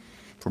go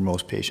for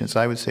most patients.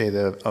 I would say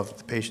that of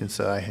the patients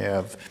that I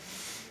have,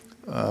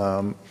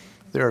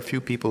 there are a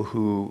few people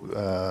who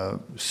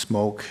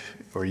smoke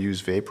or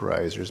use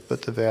vaporizers,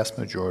 but the vast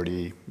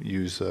majority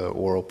use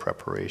oral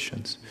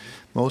preparations.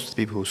 Most of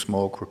the people who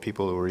smoke were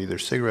people who were either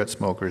cigarette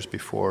smokers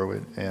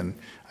before, and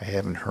I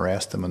haven't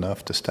harassed them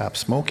enough to stop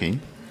smoking,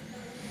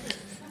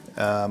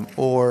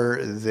 or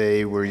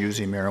they were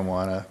using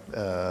marijuana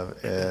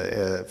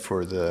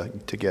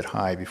to get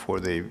high before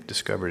they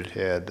discovered it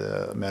had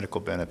a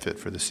medical benefit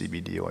for the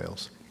CBD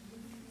oils.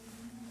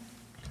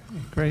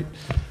 Great.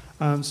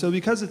 So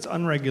because it's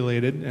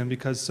unregulated and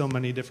because so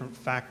many different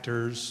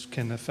factors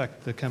can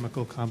affect the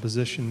chemical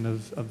composition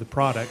of the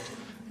product,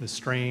 the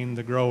strain,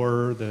 the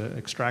grower, the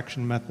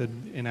extraction method,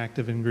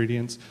 inactive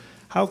ingredients,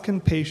 how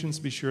can patients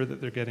be sure that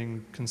they're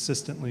getting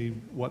consistently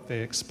what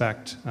they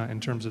expect in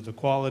terms of the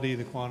quality,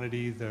 the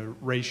quantity, the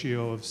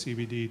ratio of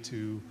CBD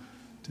to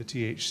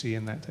THC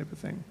and that type of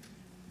thing?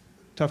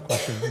 Tough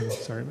question.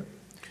 Sorry, but.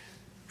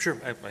 Sure,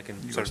 I can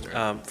start.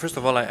 First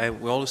of all,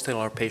 we always tell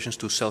our patients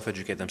to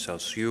self-educate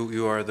themselves.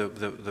 You are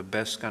the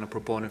best kind of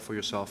proponent for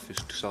yourself is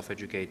to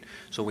self-educate.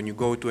 So when you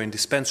go to a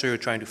dispensary, you're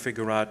trying to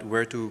figure out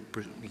where to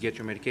get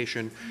your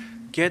medication,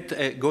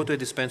 go to a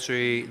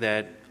dispensary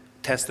that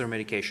tests their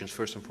medications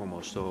first and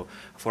foremost. So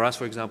for us,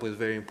 for example, it's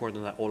very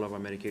important that all of our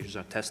medications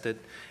are tested,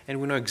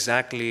 and we know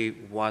exactly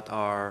what's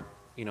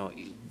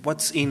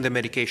in the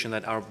medication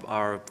that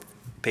our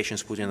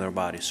patients put in their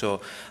body. So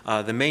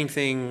the main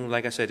thing,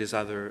 like I said, is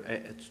either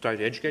try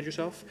to educate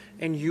yourself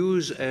and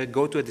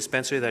go to a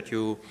dispensary that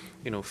you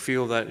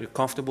feel that you're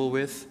comfortable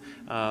with,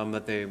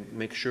 that they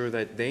make sure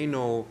that they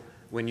know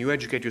when you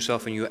educate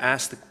yourself and you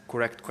ask the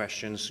correct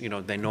questions,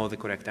 they know the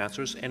correct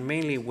answers. And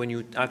mainly when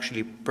you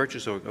actually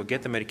purchase or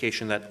get the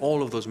medication, that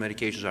all of those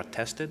medications are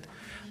tested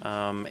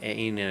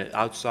in an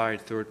outside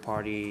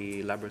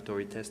third-party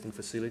laboratory testing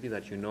facility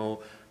that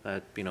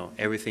that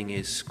everything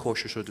is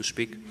kosher, so to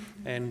speak,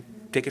 and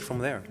take it from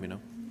there.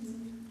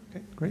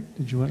 Okay, great.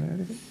 Did you want to add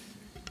anything?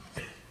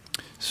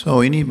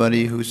 So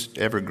anybody who's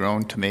ever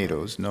grown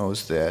tomatoes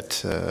knows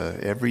that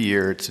every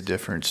year it's a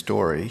different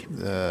story,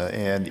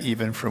 and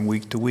even from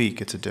week to week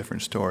it's a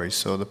different story.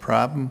 So the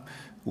problem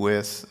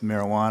with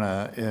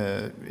marijuana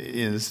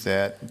is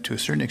that to a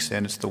certain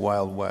extent it's the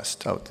Wild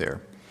West out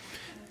there.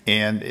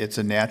 And it's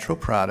a natural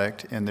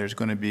product, and there's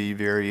going to be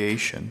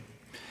variation.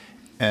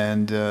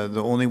 And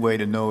the only way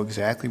to know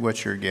exactly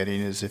what you're getting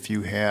is if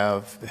you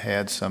have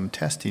had some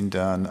testing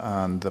done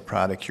on the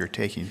product you're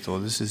taking. So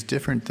this is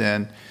different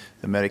than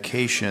the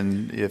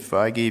medication. If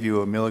I gave you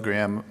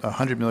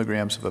 100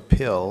 milligrams of a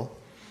pill,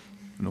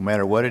 no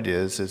matter what it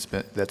is,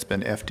 that's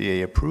been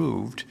FDA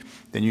approved,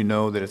 then you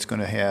know that it's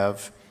going to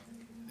have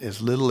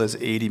as little as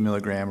 80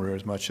 milligrams or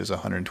as much as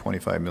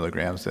 125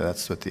 milligrams.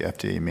 That's what the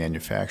FDA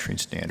manufacturing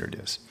standard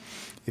is.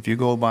 If you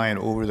go buy an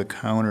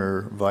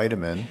over-the-counter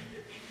vitamin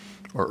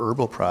or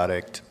herbal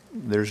product,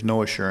 there's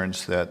no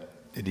assurance that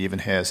it even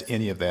has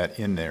any of that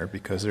in there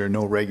because there are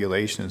no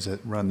regulations that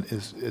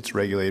it's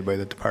regulated by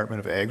the Department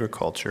of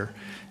Agriculture,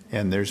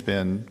 and there's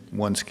been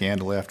one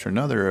scandal after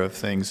another of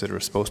things that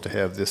are supposed to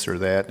have this or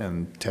that,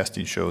 and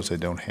testing shows they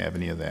don't have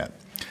any of that.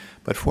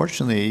 But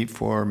fortunately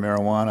for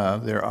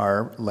marijuana, there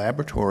are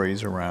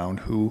laboratories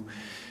around who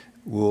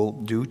will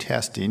do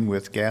testing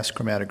with gas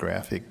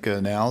chromatographic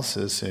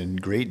analysis in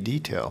great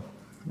detail,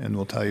 and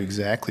will tell you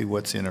exactly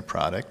what's in a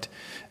product.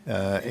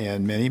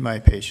 And many of my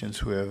patients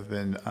who have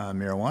been on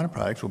marijuana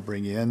products will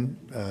bring in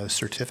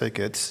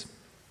certificates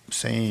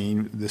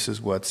saying this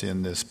is what's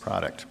in this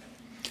product.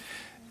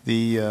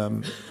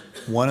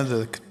 One of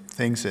the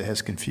things that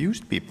has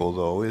confused people,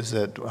 though, is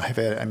that I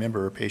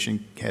remember a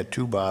patient had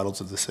 2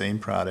 bottles of the same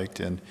product,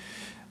 and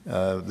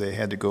they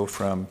had to go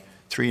from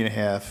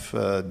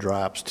 3.5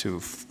 drops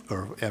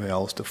or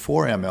mLs to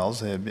 4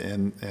 mLs,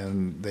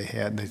 and they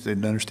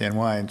didn't understand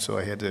why, and so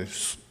I had to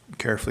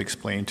carefully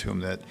explain to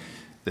them that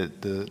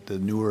the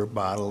newer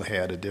bottle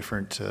had a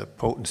different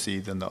potency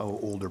than the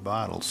older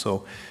bottle.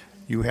 So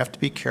you have to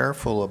be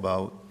careful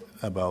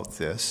about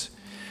this,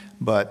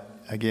 but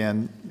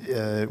again,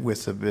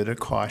 with a bit of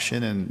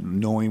caution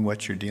and knowing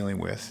what you're dealing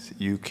with,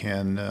 you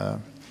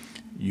can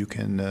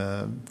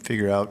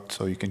figure out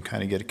so you can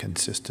kind of get a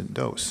consistent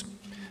dose.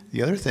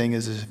 The other thing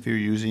is if you're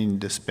using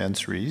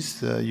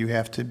dispensaries, you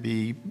have to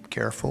be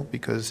careful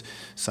because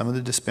some of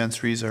the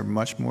dispensaries are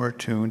much more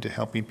attuned to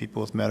helping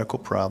people with medical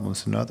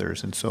problems than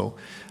others. And so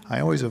I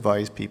always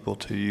advise people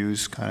to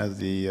use kind of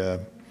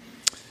the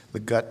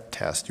gut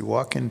test. You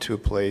walk into a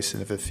place,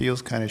 and if it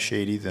feels kind of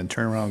shady, then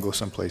turn around and go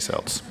someplace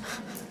else.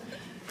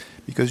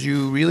 Because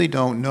you really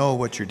don't know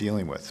what you're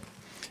dealing with.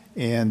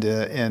 And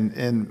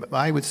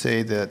I would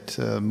say that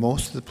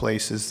most of the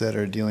places that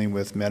are dealing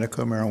with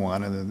medical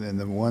marijuana and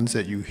the ones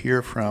that you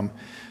hear from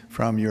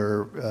from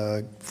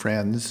your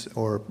friends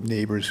or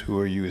neighbors who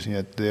are using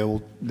it.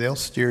 They'll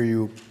steer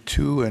you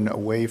to and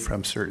away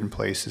from certain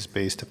places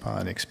based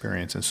upon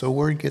experience. And so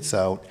word gets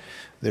out.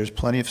 There's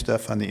plenty of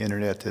stuff on the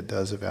internet that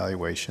does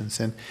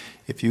evaluations. And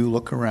if you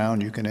look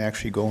around, you can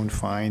actually go and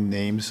find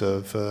names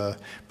of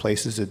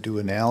places that do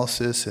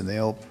analysis, and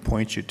they'll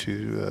point you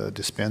to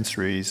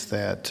dispensaries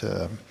that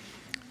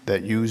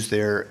use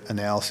their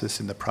analysis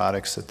in the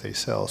products that they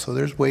sell. So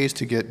there's ways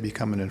to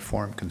become an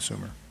informed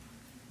consumer.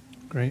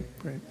 Great.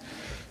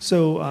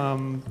 So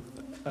I'm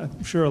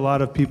sure a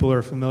lot of people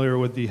are familiar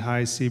with the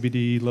high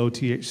CBD, low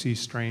THC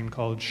strain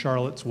called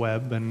Charlotte's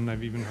Web, and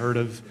I've even heard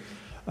of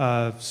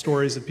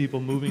stories of people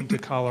moving to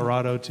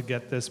Colorado to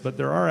get this, but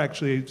there are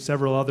actually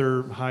several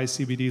other high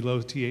CBD, low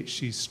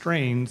THC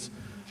strains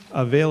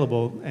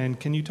available. And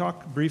can you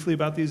talk briefly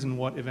about these and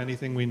what, if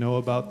anything, we know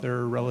about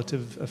their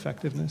relative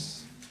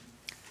effectiveness?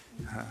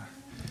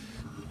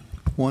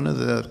 One of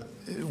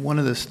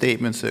the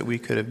statements that we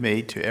could have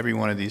made to every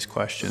one of these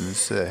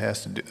questions that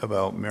has to do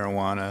about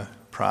marijuana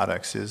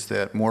products is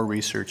that more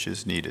research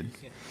is needed.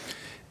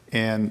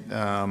 And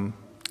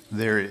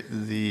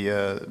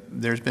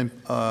there's been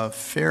a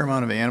fair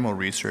amount of animal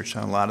research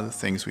on a lot of the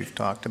things we've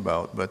talked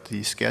about, but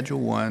the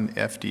Schedule I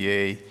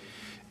FDA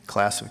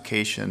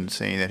classification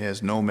saying that it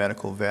has no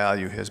medical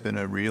value has been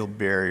a real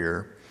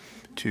barrier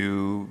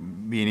to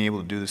being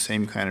able to do the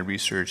same kind of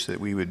research that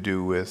we would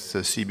do with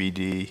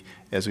CBD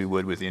as we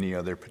would with any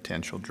other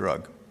potential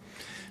drug.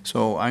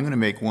 So I'm going to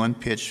make one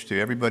pitch to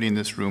everybody in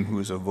this room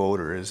who's a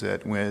voter, is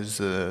that as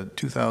the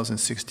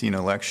 2016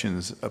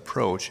 elections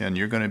approach and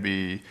you're going to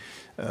be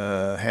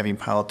having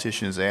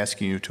politicians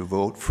asking you to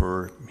vote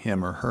for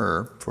him or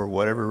her for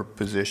whatever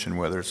position,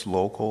 whether it's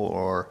local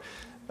or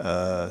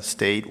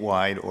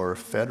statewide or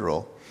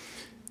federal,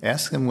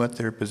 ask them what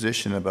their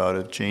position about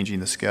it changing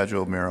the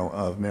schedule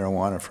of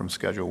marijuana from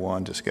Schedule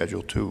I to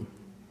Schedule II.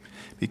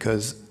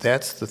 Because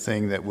that's the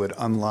thing that would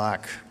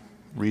unlock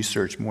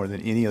research more than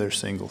any other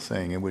single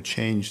thing. It would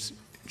change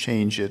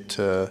it.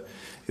 It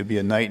would be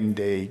a night and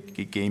day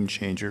game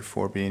changer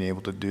for being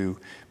able to do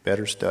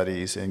better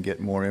studies and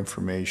get more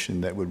information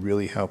that would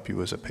really help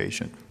you as a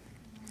patient.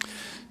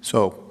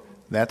 So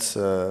that's,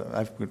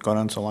 I've gone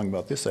on so long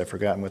about this, I've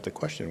forgotten what the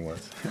question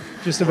was.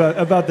 Just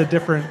about the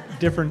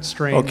different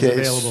strains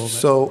available.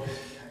 So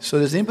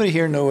does anybody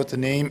here know what the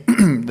name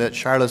that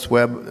Charlotte's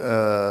Web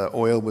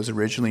oil was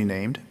originally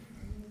named?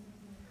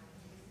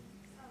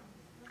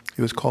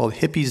 It was called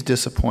Hippie's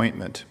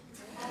Disappointment.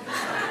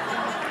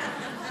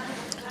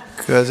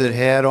 Because it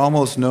had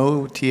almost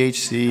no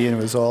THC and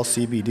it was all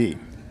CBD.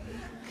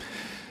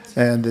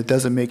 And it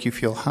doesn't make you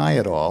feel high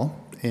at all.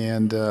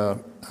 And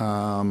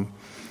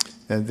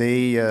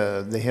they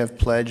have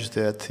pledged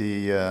that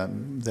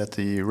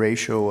the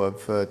ratio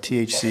of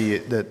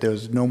THC, that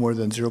there's no more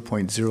than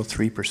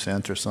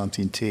 0.03% or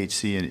something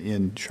THC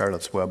in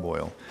Charlotte's Web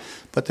oil.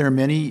 But there are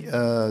many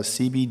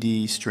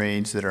CBD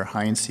strains that are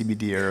high in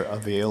CBD are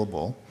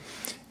available.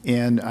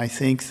 And I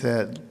think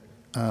that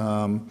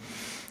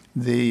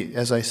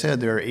as I said,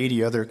 there are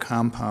 80 other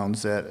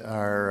compounds that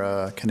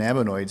are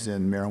cannabinoids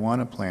in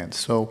marijuana plants.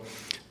 So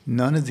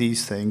none of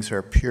these things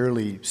are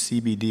purely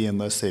CBD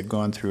unless they've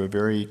gone through a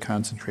very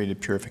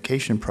concentrated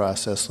purification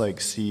process like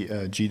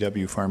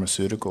GW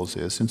Pharmaceuticals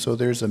is. And so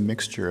there's a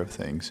mixture of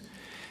things.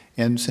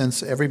 And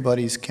since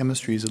everybody's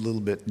chemistry is a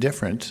little bit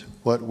different,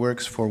 what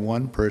works for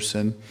one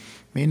person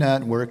may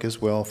not work as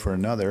well for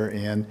another.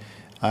 And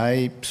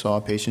I saw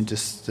a patient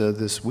just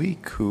this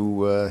week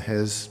who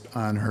has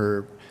on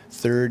her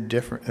third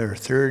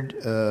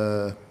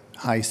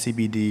high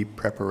CBD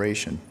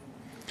preparation.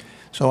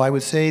 So I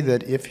would say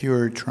that if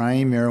you're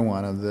trying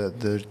marijuana,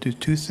 the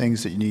two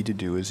things that you need to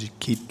do is you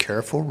keep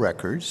careful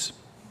records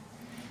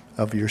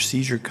of your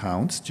seizure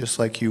counts, just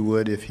like you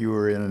would if you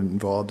were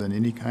involved in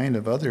any kind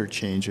of other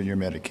change in your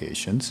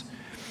medications,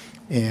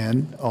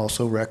 and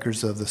also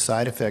records of the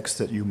side effects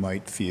that you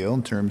might feel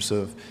in terms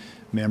of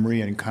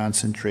memory and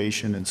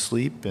concentration and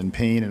sleep and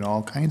pain and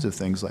all kinds of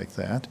things like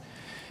that.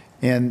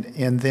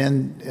 And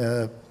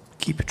then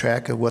keep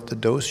track of what the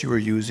dose you were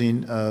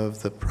using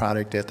of the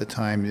product at the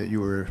time that you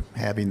were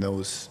having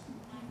those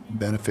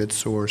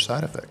benefits or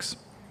side effects.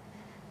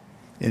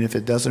 And if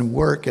it doesn't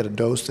work at a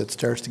dose that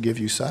starts to give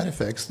you side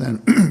effects,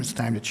 then it's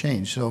time to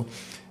change. So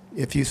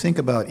if you think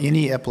about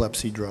any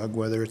epilepsy drug,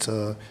 whether it's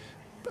a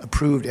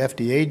approved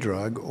FDA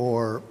drug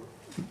or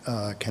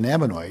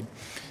cannabinoid,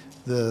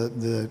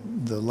 the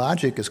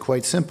logic is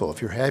quite simple.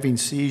 If you're having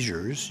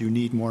seizures, you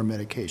need more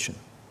medication.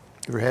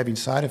 If you're having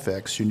side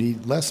effects, you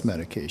need less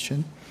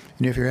medication.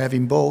 And if you're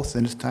having both,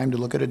 then it's time to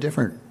look at a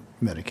different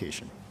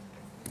medication.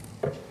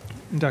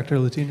 Dr.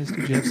 Litinas,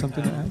 did you have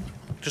something to add?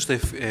 Just a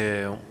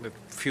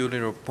few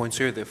little points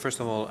here. First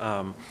of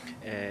all,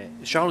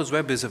 Charlotte's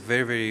Web is a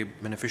very, very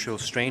beneficial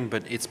strain,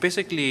 but it's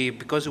basically,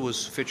 because it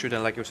was featured,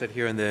 and like you said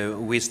here in the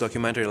Weeds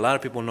documentary, a lot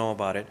of people know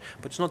about it,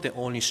 but it's not the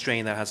only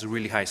strain that has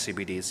really high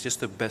CBD. It's just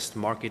the best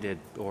marketed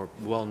or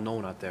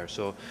well-known out there.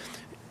 So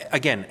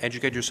again,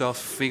 educate yourself,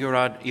 figure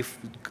out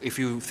if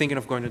you're thinking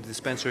of going to the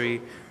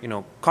dispensary,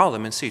 call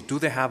them and see, do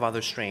they have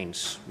other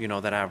strains,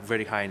 that are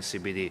very high in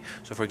CBD.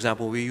 So for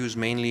example, we use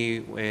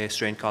mainly a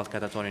strain called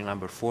catatonic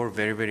number 4,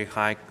 very, very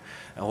high,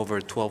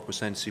 over 12%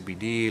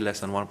 CBD,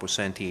 less than 1%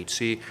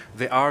 THC.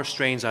 There are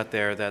strains out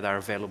there that are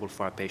available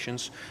for our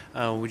patients.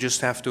 We just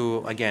have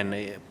to,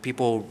 again,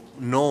 people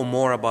know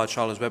more about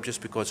Charlotte's Web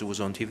just because it was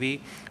on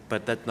TV,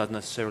 but that's not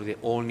necessarily the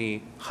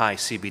only high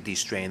CBD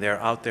strain.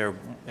 They're out there,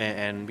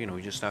 and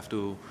we just have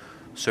to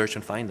search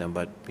and find them.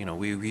 But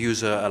we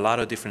use a lot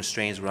of different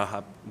strains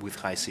with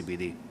high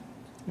CBD.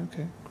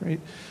 Okay, great.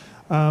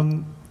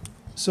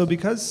 So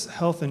because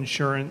health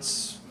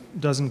insurance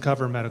doesn't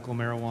cover medical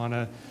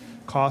marijuana,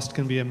 cost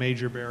can be a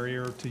major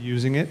barrier to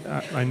using it.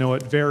 I know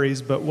it varies,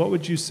 but what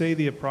would you say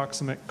the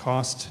approximate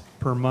cost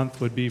per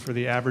month would be for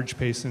the average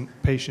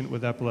patient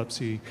with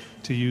epilepsy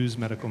to use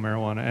medical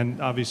marijuana? And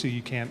obviously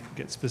you can't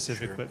get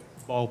specific, Sure.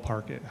 but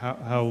ballpark it.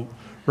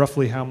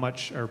 Roughly how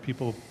much are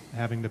people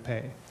having to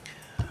pay?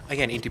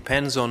 Again, it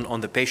depends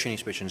on the patient.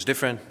 Each patient is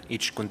different.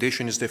 Each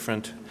condition is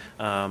different.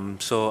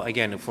 So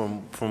again,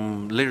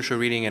 from literature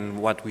reading and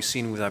what we've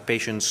seen with our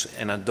patients,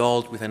 an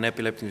adult with an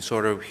epileptic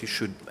disorder, he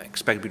should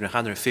expect between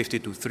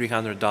 $150 to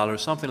 $300,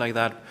 something like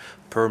that,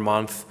 per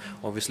month.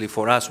 Obviously,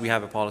 for us, we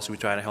have a policy. We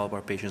try to help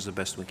our patients the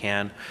best we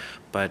can,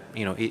 but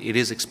it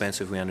is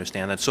expensive. We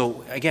understand that.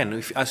 So again,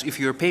 if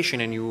you're a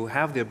patient and you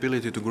have the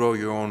ability to grow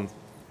your own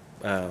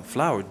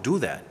flower, do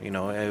that.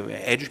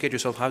 Educate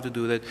yourself how to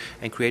do that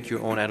and create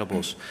your own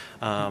edibles.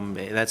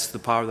 That's the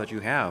power that you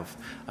have.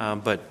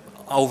 But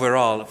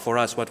overall, for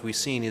us, what we've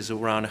seen is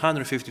around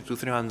 $150 to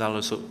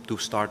 $300 to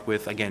start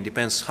with. Again,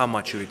 depends how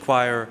much you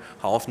require,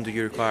 how often do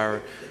you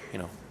require,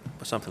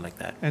 something like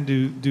that. And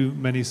do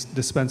many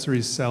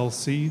dispensaries sell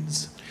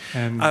seeds?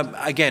 And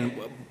Again,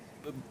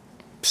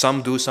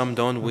 some do, some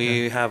don't. Okay.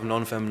 We have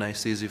non-feminized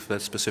seeds if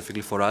that's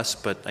specifically for us,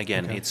 but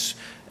again, Okay. it's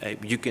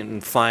you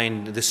can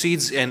find the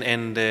seeds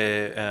and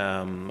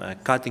the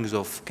cuttings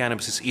of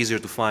cannabis is easier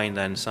to find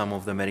than some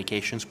of the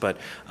medications, but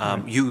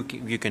Right.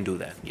 you can do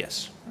that,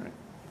 yes.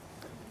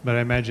 But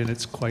I imagine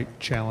it's quite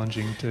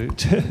challenging to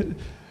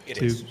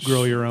It is.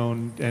 grow your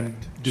own and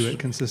do it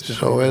consistently.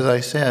 So as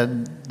I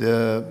said,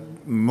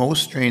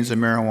 most strains of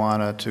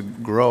marijuana to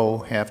grow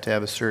have to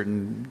have a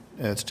certain,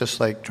 it's just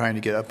like trying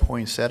to get a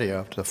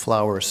poinsettia to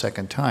flower a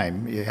second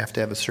time. You have to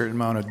have a certain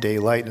amount of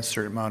daylight and a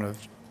certain amount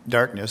of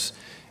darkness,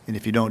 and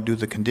if you don't do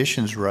the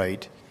conditions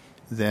right,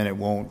 then it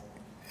won't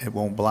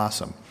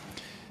blossom.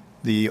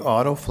 The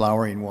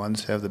auto-flowering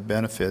ones have the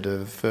benefit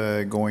of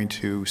going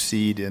to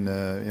seed in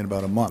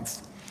about a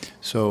month.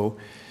 So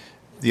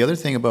the other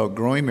thing about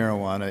growing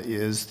marijuana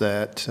is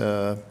that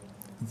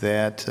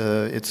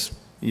it's,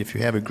 if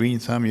you have a green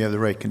thumb, you have the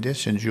right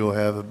conditions, you'll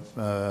have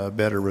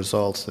better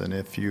results than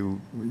if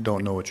you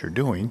don't know what you're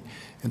doing.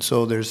 And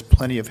so there's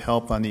plenty of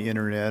help on the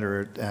internet,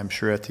 or I'm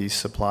sure at these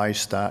supply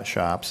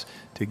shops,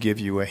 to give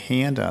you a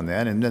hand on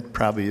that, and that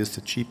probably is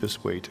the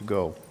cheapest way to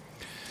go.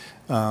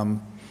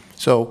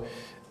 So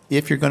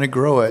if you're going to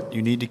grow it,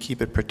 you need to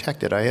keep it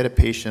protected. I had a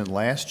patient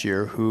last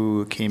year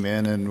who came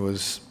in and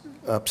was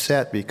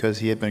upset because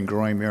he had been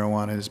growing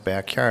marijuana in his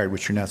backyard,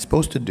 which you're not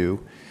supposed to do,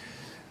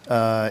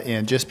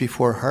 and just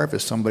before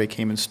harvest, somebody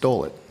came and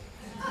stole it.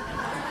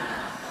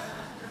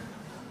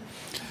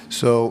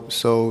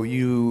 So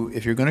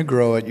if you're going to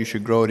grow it, you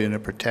should grow it in a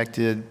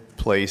protected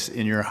place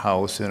in your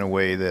house in a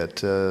way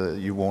that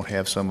you won't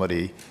have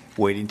somebody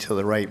waiting till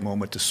the right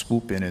moment to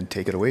swoop in and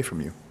take it away from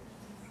you.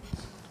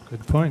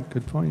 Good point,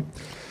 good point.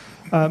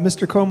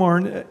 Mr.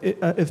 Komorn,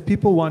 if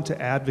people want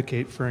to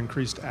advocate for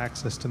increased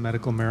access to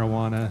medical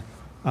marijuana,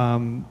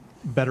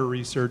 better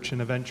research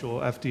and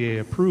eventual FDA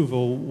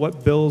approval,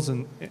 what bills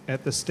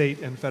at the state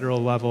and federal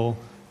level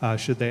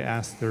should they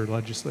ask their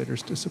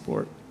legislators to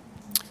support?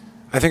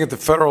 I think at the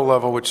federal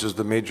level, which is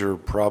the major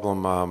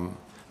problem,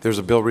 there's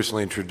a bill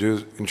recently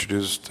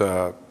introduced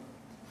that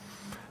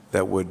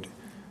would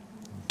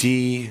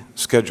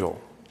deschedule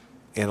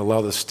and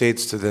allow the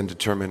states to then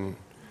determine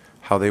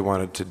how they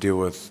wanted to deal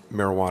with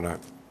marijuana.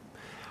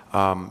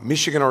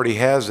 Michigan already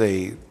has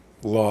a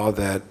law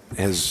that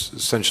has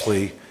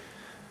essentially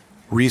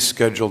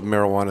rescheduled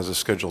marijuana as a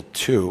Schedule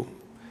II.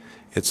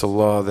 It's a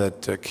law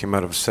that came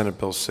out of Senate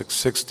Bill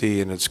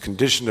 660, and it's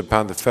conditioned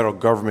upon the federal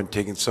government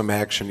taking some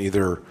action,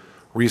 either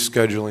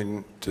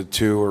rescheduling to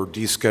 2 or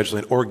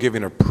descheduling or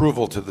giving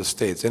approval to the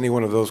states. Any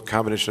one of those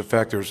combination of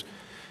factors,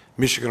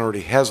 Michigan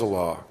already has a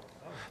law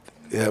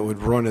that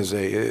would run as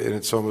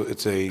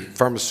it's a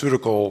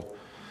pharmaceutical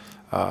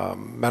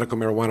medical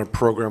marijuana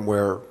program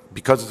where,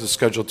 because it's a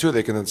Schedule II,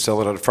 they can then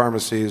sell it out of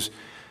pharmacies,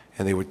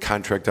 and they would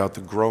contract out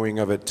the growing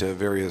of it to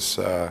various,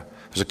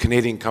 there's a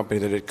Canadian company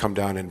that had come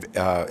down and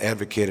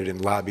advocated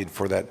and lobbied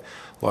for that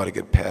law to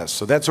get passed.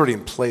 So that's already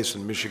in place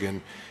in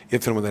Michigan,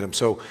 if and when that happens.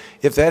 So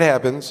if that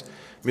happens,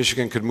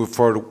 Michigan could move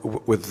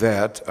forward with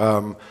that.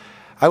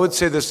 I would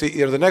say this,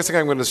 the next thing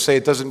I'm going to say,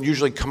 it doesn't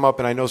usually come up,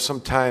 and I know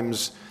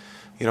sometimes,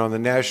 in the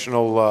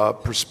national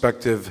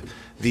perspective,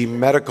 the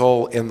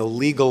medical and the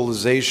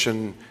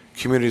legalization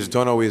communities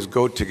don't always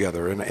go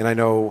together. And I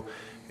know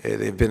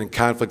they've been in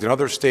conflict in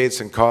other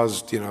states and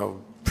caused,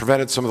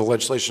 prevented some of the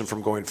legislation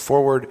from going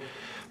forward.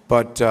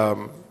 But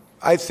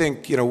I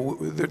think,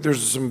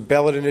 there's some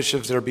ballot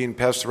initiatives that are being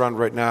passed around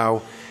right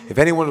now. If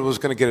anyone was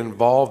going to get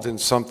involved in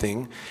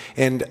something,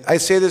 and I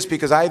say this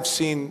because I've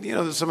seen,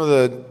 some of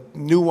the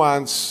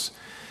nuance,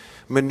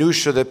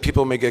 minutia that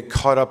people may get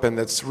caught up in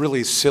that's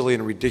really silly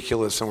and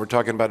ridiculous, and we're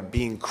talking about it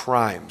being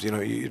crimes.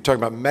 You're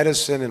talking about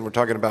medicine, and we're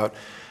talking about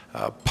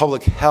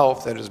public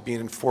health that is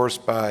being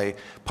enforced by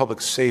public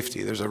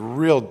safety. There's a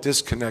real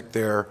disconnect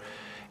there.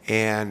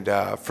 And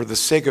for the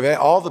sake of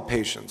all the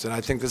patients, and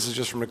I think this is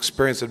just from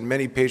experience of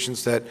many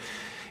patients that,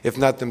 if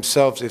not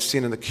themselves, they've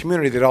seen in the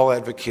community, that all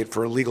advocate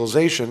for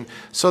legalization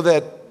so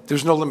that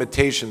there's no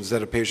limitations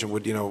that a patient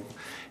would,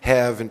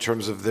 have in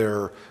terms of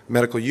their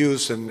medical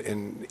use and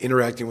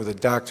interacting with a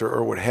doctor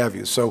or what have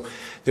you. So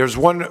there's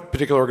one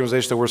particular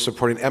organization that we're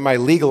supporting, MI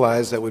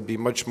Legalize, that would be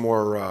much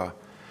more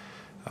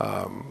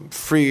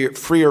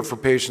freer for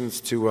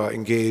patients to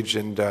engage,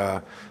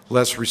 and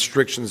less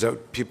restrictions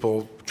that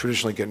people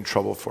traditionally get in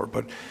trouble for.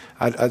 But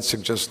I'd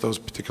suggest those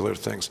particular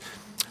things.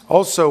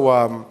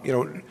 Also,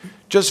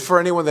 just for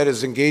anyone that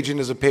is engaging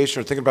as a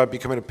patient or thinking about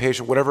becoming a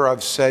patient, whatever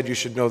I've said, you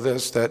should know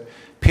this, that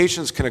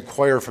patients can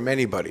acquire from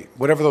anybody.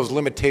 Whatever those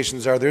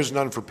limitations are, there's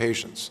none for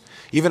patients.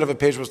 Even if a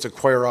patient was to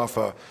acquire off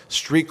a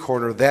street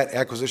corner, that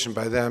acquisition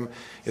by them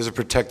is a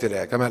protected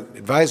act. I'm not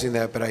advising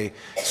that, but I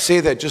say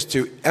that just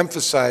to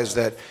emphasize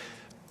that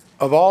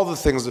of all the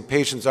things that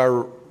patients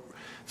are,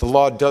 the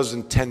law does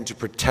intend to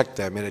protect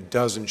them, and it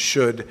does and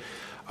should.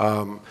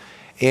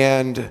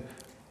 And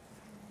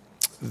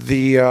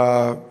the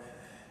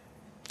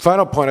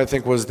final point, I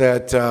think, was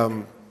that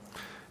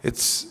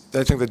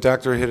I think the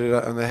doctor hit it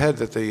on the head,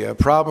 that the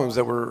problems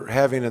that we're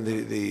having and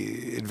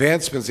the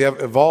advancements, the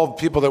evolved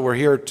people that we're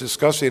here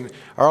discussing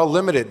are all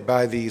limited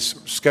by the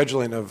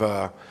scheduling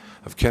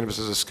of cannabis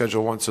as a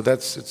Schedule I. So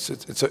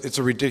it's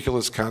a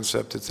ridiculous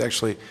concept. It's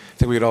actually, I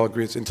think we could all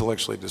agree, it's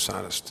intellectually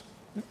dishonest.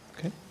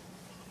 Okay.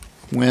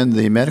 When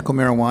the medical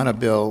marijuana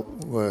bill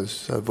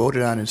was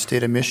voted on in the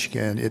state of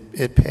Michigan,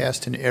 it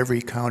passed in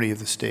every county of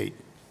the state.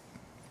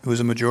 It was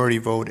a majority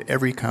vote,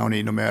 every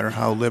county, no matter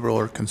how liberal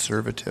or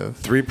conservative.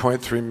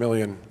 3.3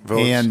 million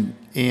votes.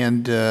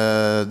 And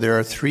there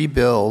are 3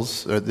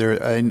 bills.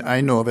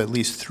 I know of at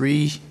least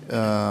 3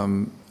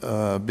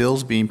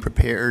 bills being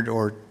prepared,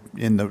 or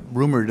in the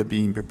rumored of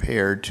being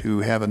prepared, to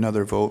have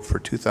another vote for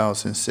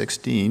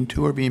 2016.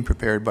 2 are being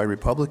prepared by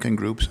Republican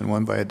groups and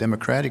 1 by a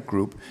Democratic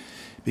group,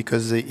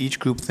 because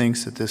each group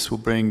thinks that this will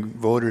bring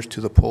voters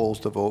to the polls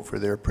to vote for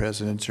their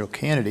presidential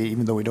candidate,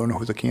 even though we don't know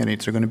who the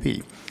candidates are going to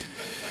be.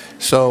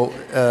 So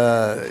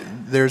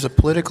there's a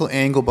political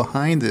angle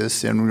behind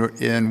this,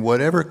 and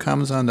whatever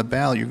comes on the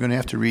ballot, you're going to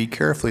have to read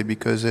carefully,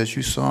 because as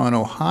you saw in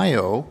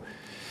Ohio,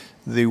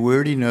 the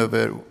wording of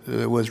it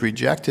was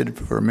rejected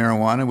for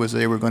marijuana was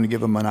they were going to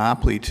give a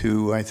monopoly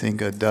to, I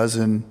think, a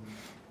dozen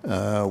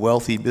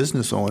wealthy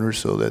business owners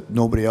so that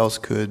nobody else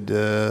could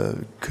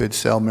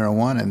sell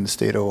marijuana in the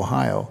state of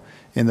Ohio.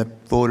 And the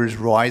voters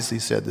wisely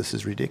said this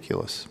is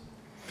ridiculous.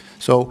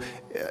 So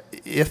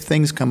if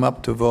things come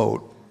up to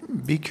vote,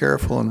 be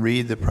careful and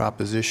read the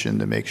proposition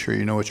to make sure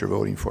you know what you're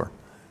voting for.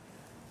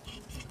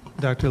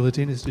 Dr.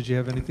 Litinas, did you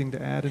have anything to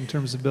add in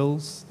terms of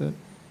bills?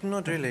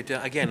 Not really.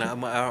 Again,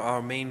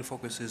 our main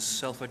focus is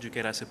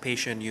self-educate as a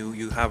patient.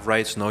 You have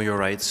rights, know your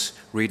rights.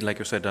 Read, like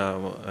you said,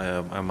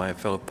 my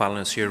fellow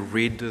panelists here,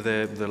 read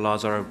the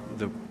laws are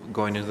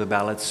going into the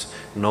ballots,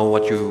 know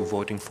what you're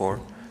voting for,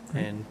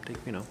 and take,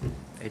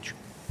 edge.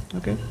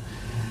 Okay.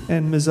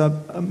 And Ms.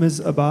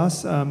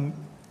 Abbas,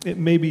 it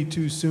may be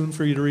too soon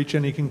for you to reach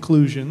any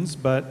conclusions,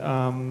 but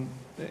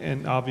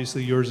and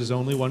obviously yours is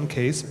only one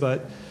case,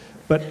 but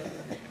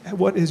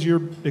what has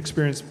your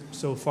experience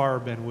so far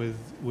been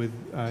with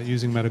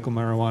using medical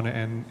marijuana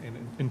and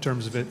in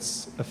terms of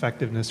its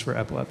effectiveness for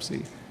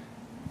epilepsy?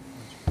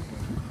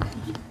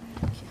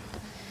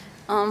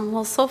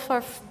 Well, so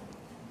far,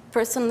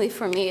 personally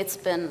for me, it's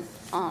been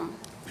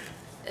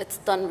it's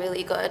done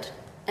really good,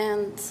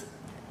 and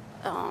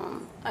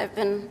I've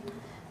been,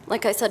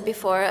 like I said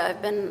before,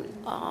 I've been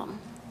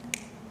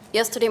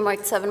yesterday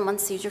marked 7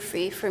 months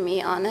seizure-free for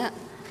me on it.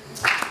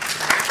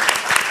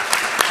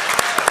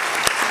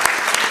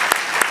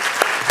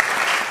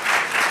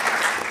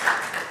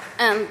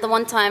 And the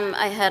one time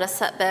I had a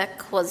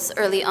setback was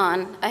early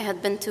on. I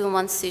had been 2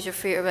 months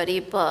seizure-free already,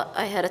 but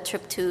I had a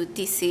trip to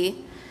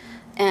DC,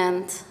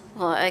 and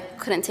well, I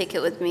couldn't take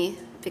it with me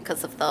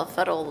because of the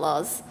federal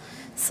laws.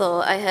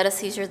 So I had a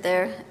seizure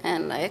there,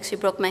 and I actually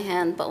broke my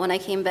hand. But when I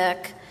came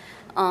back,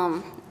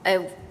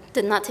 I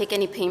did not take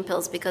any pain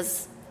pills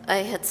because I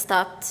had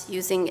stopped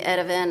using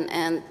Ativan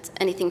and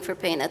anything for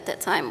pain at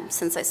that time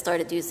since I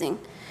started using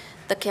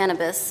the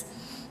cannabis.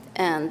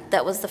 And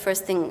that was the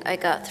first thing I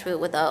got through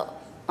without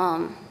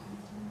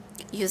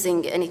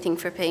using anything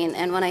for pain.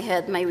 And when I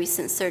had my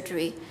recent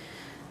surgery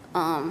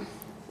to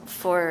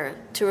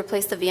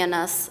replace the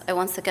VNS, I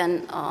once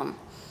again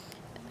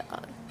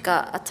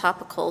got a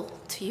topical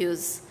to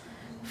use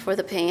for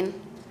the pain.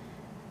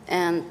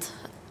 And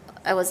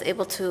I was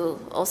able to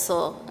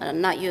also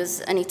not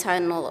use any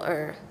Tylenol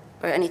or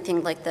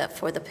anything like that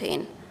for the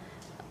pain,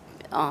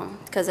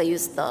 because I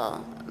used the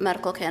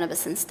medical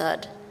cannabis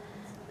instead.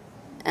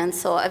 And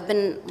so I've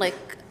been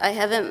like, I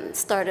haven't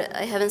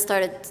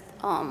started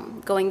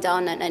going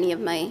down on any of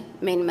my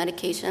main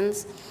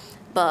medications,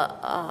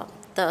 but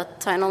the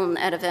Tylenol and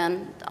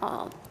Ativan,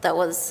 that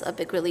was a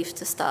big relief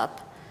to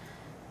stop.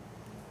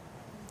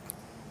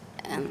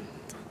 And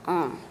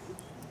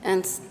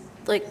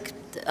like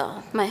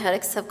my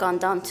headaches have gone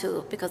down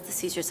too because the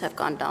seizures have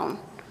gone down.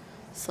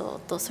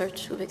 So those are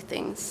two big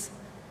things.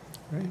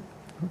 Great.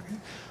 Okay.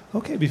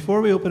 Okay,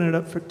 before we open it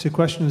up to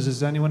questions,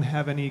 does anyone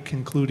have any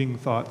concluding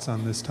thoughts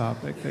on this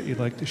topic that you'd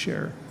like to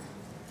share?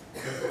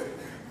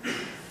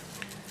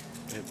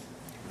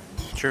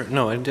 Sure.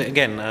 No, and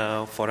again,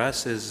 for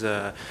us is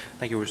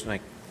like you were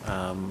like,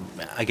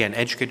 again,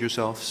 educate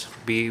yourselves.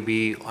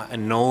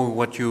 Know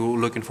what you're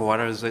looking for. What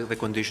are the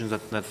conditions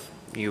that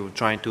you're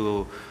trying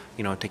to,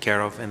 take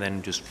care of, and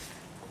then just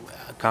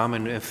come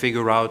and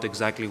figure out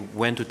exactly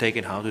when to take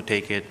it, how to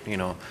take it,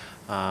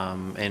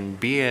 and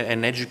be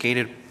an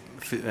educated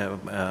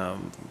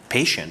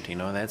patient.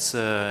 That's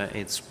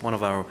it's one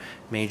of our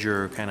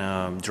major kind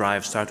of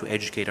drives. Start to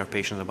educate our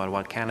patients about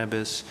what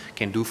cannabis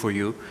can do for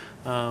you.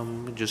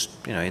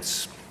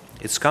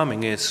 It's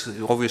coming. It's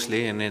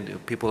obviously,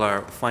 and people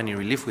are finding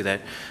relief with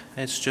that.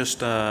 It's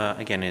just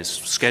again, it's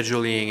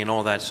scheduling and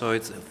all that. So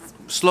it's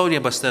slowly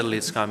but steadily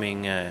it's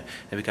coming and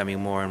becoming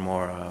more and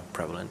more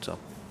prevalent. So.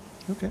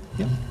 Okay.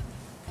 Yeah.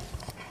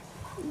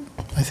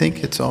 I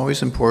think it's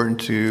always important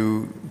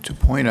to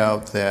point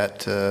out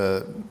that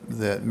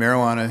that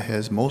marijuana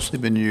has mostly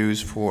been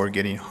used for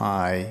getting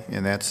high,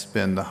 and that's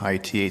been the high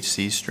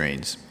THC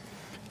strains.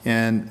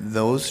 And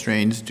those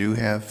strains do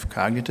have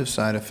cognitive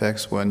side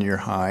effects when you're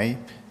high.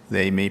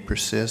 They may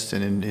persist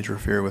and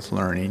interfere with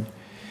learning.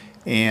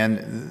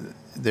 And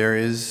there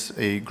is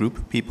a group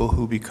of people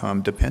who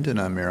become dependent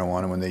on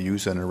marijuana when they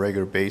use it on a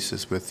regular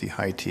basis with the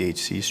high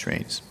THC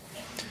strains.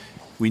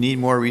 We need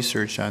more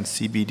research on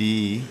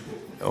CBD,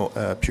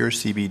 pure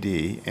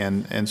CBD,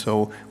 and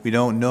so we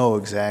don't know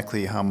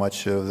exactly how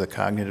much of the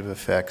cognitive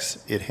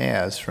effects it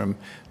has. From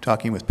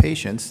talking with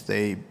patients,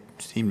 they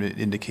seem to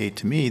indicate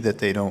to me that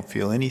they don't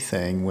feel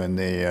anything when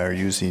they are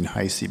using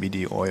high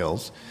CBD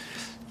oils,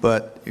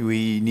 but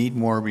we need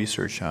more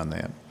research on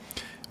that.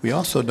 We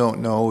also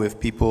don't know if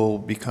people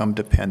become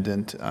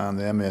dependent on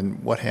them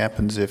and what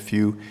happens if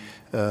you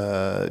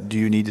do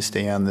you need to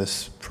stay on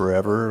this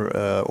forever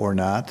or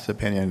not,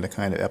 depending on the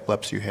kind of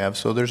epilepsy you have.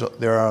 So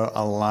there are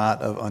a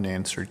lot of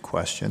unanswered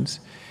questions.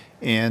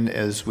 And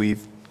as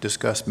we've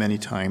discussed many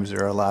times,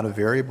 there are a lot of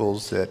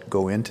variables that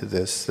go into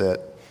this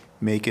that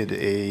make it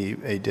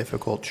a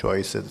difficult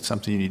choice. It's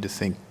something you need to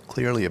think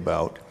clearly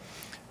about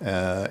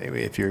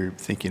if you're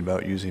thinking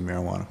about using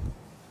marijuana.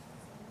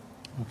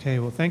 Okay,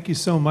 well, thank you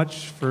so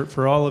much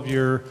for all of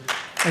your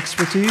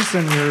expertise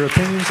and your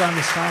opinions on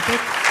this topic.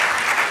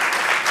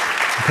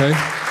 Okay.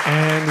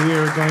 And we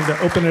are going to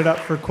open it up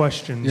for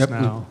questions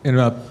now.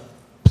 And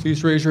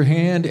please raise your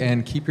hand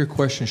and keep your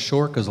questions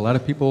short because a lot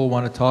of people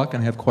want to talk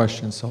and have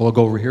questions. So I'll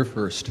go over here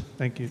first.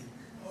 Thank you.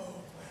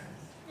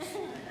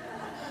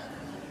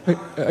 Wait,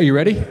 are you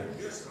ready? All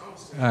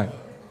right.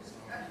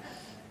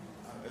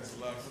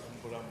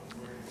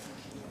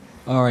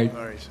 All right.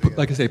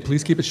 Like I say,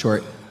 please keep it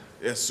short.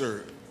 Yes,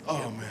 sir.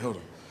 Oh, man, hold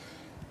on.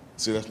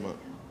 See, that's my...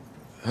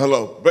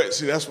 Hello.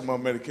 See, that's what my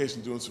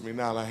medication's doing to me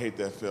now, and I hate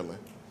that feeling.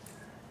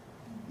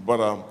 But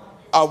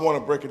I want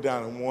to break it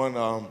down in one.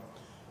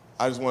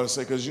 I just want to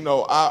say, because,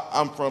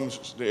 I'm from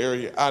the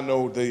area. I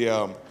know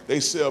they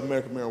sell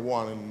medical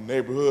marijuana in the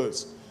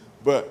neighborhoods,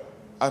 but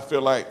I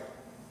feel like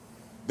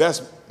that's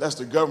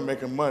the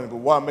government making money. But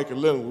why make a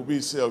living when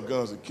we sell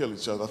guns to kill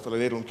each other? I feel like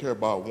they don't care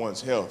about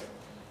one's health,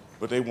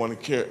 but they want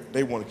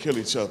to kill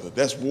each other.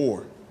 That's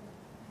war.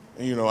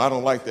 And, I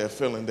don't like that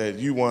feeling that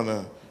you want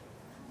to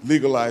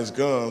legalize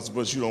guns,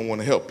 but you don't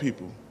want to help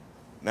people.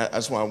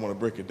 That's why I want to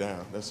break it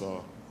down. That's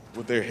all.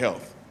 With their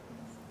health.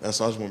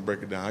 That's all. I just want to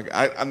break it down.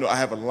 I know I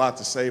have a lot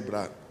to say, but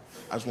I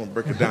just want to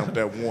break it down with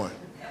that one.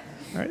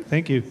 All right,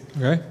 thank you.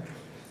 Okay.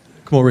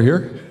 Come over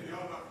here.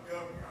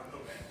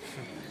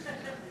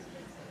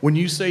 When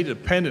you say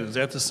dependent, is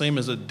that the same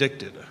as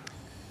addicted?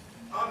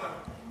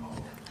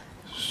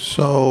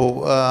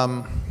 So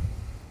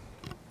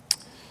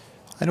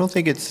I don't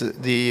think it's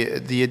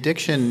the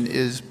addiction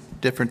is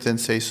different than,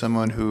 say,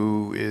 someone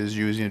who is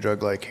using a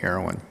drug like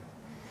heroin.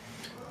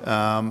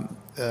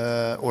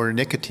 Or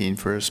nicotine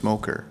for a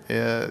smoker.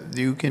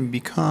 You can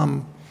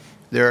become,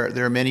 there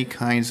are many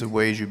kinds of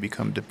ways you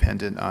become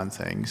dependent on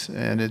things,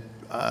 and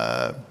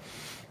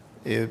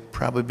it'd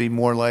probably be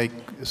more like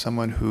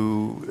someone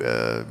who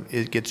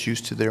it gets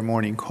used to their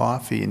morning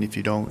coffee, and if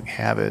you don't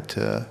have it,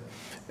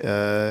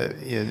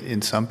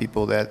 in some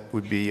people that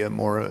would be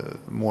more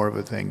of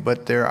a thing.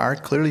 But there are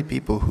clearly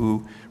people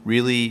who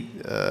really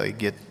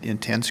get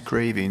intense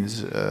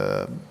cravings.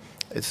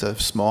 It's a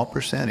small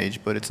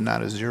percentage, but it's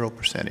not a 0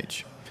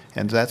 percentage.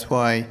 And that's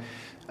why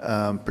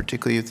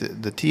particularly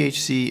the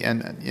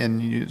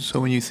THC, so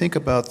when you think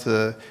about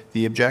the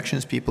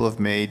objections people have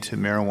made to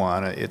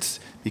marijuana, it's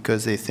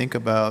because they think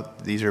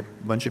about these are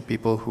a bunch of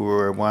people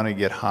who want to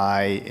get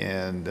high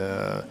and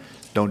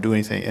don't do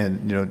anything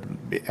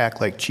and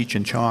act like Cheech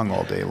and Chong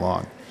all day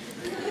long.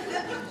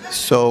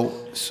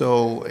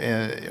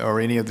 Or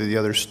any of the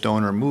other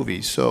stoner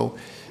movies. So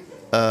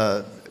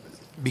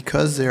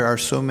because there are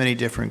so many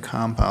different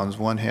compounds,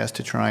 one has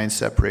to try and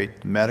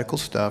separate medical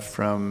stuff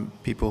from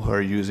people who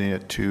are using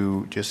it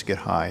to just get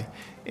high.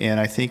 And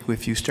I think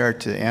if you start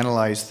to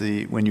analyze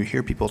when you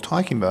hear people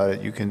talking about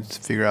it, you can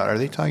figure out, are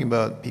they talking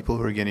about people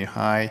who are getting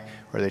high,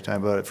 or are they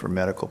talking about it for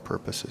medical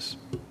purposes?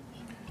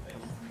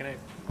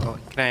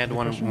 Can I add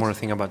one more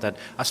thing about that?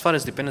 As far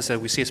as dependence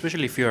that we see,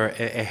 especially if you're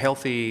a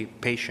healthy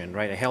patient,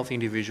 right, a healthy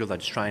individual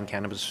that's trying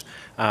cannabis,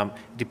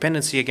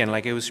 dependency, again,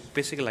 like it was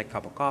basically like a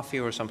cup of coffee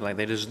or something like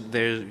that.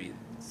 There's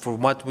for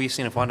what we've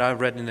seen, from what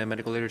I've read in the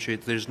medical literature,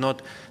 there's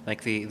not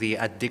like the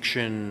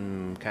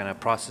addiction kind of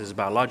process,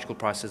 biological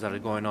process that are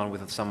going on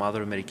with some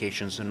other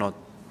medications are not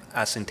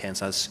as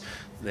intense as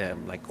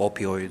like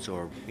opioids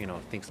or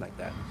things like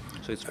that.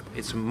 So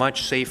it's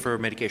much safer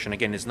medication.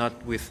 Again, it's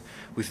not with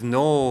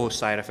no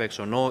side effects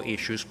or no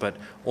issues, but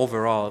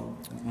overall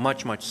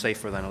much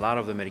safer than a lot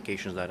of the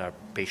medications that our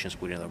patients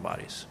put in their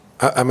bodies.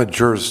 I'm a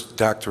Juris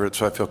Doctorate,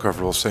 so I feel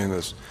comfortable saying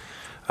this.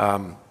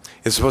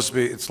 It's supposed to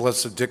be, it's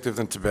less addictive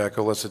than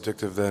tobacco, less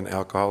addictive than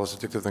alcohol, less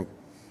addictive than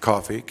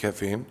coffee,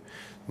 caffeine.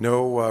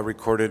 No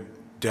recorded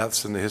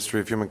deaths in the history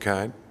of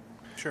humankind.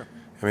 Sure.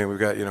 I mean, we've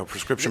got,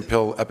 prescription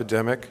pill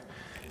epidemic.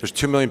 There's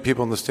 2 million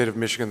people in the state of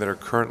Michigan that are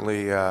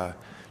currently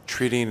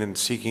treating and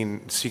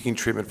seeking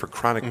treatment for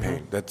chronic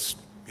pain. That's,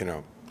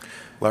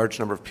 large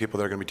number of people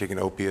that are going to be taking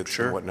opiates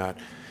and whatnot.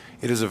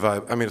 It is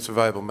a it's a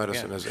viable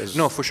medicine. Yeah.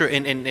 No, for sure.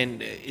 And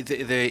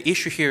the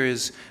issue here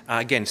is,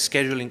 again,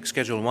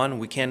 Schedule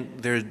 1,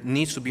 there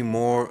needs to be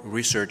more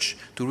research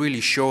to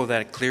really show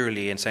that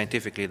clearly and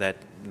scientifically that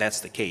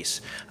that's the case.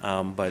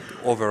 But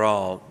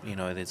overall,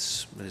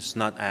 it's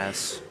not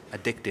as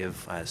addictive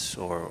as,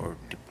 or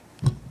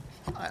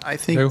I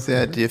think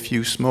that if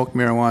you smoke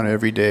marijuana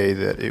every day,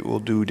 that it will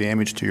do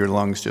damage to your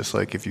lungs just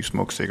like if you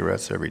smoke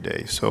cigarettes every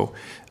day. So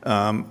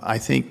I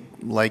think,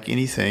 like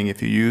anything,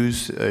 if you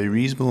use a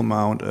reasonable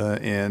amount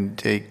and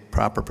take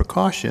proper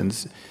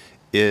precautions,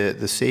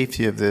 the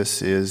safety of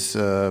this is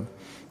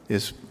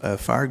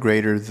far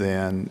greater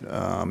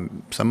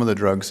than some of the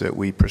drugs that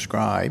we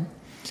prescribe.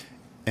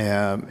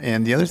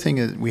 And the other thing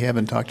that we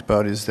haven't talked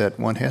about is that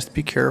one has to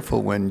be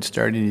careful when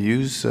starting to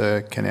use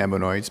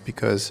cannabinoids,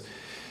 because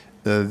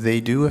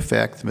they do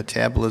affect the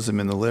metabolism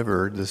in the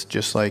liver,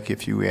 just like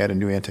if you add a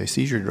new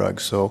anti-seizure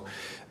drug. So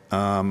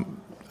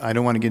I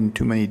don't want to get into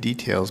too many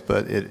details,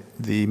 but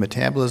the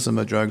metabolism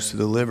of drugs to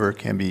the liver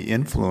can be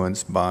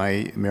influenced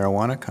by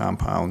marijuana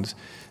compounds,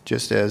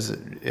 just as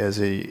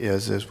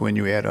when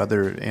you add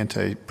other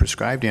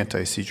prescribed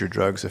anti-seizure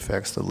drugs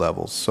affects the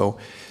levels. So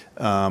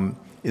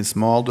in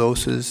small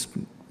doses,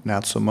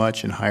 not so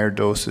much. In higher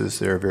doses,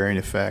 there are varying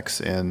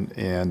effects,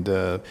 and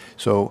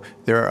so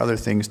there are other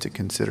things to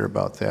consider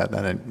about that,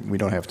 and we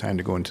don't have time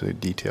to go into the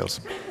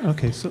details.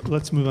 Okay, so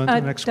let's move on to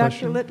the next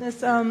question. Dr.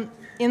 Litinas,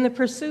 in the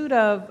pursuit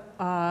of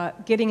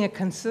getting a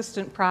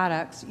consistent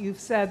product, you've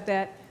said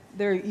that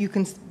you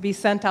can be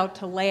sent out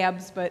to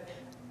labs, but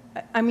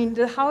I mean,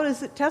 how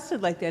is it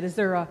tested like that? Is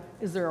there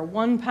a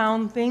 1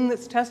 pound thing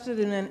that's tested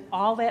and then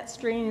all that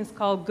strain is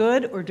called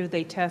good, or do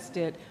they test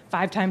it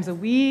 5 times a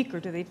week,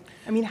 or do they,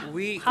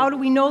 how do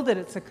we know that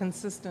it's a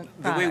consistent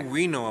product? The way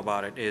we know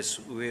about it is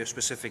we have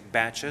specific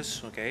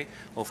batches, okay,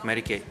 of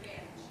Medicaid.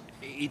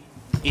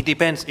 It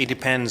depends.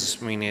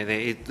 I mean,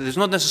 there's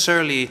not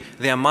necessarily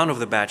the amount of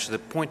the batch. The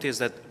point is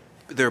that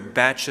there are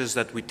batches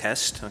that we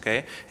test,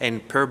 okay,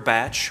 and per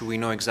batch we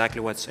know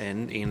exactly what's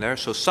in there.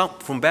 So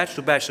from batch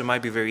to batch there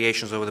might be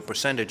variations over the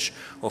percentage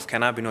of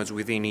cannabinoids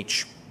within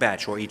each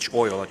batch or each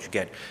oil that you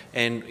get.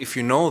 And if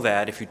you know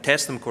that, if you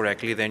test them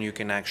correctly, then you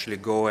can actually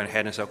go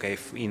ahead and say, okay,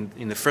 if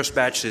in the first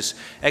batch is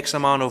X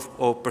amount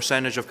of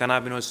percentage of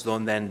cannabinoids,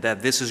 then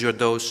this is your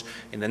dose.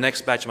 In the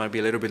next batch it might be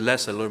a little bit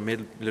less, a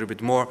little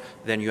bit more,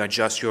 then you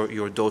adjust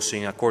your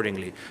dosing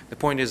accordingly. The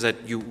point is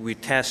that we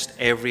test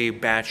every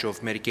batch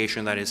of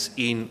medication that is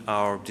in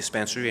our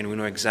dispensary, and we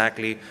know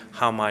exactly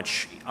how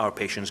much our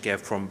patients get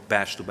from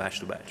batch to batch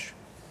to batch.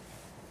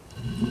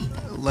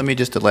 Let me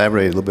just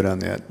elaborate a little bit on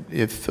that.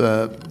 If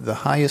the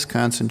highest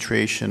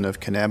concentration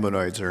of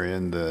cannabinoids are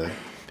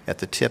at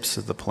the tips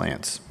of the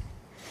plants,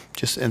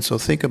 and so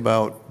think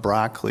about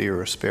broccoli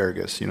or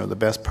asparagus. The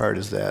best part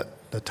is the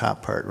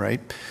top part, right?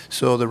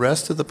 So the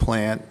rest of the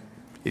plant,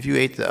 if you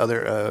ate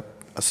the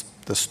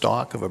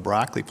stalk of a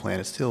broccoli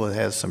plant, it still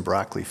has some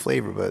broccoli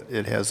flavor, but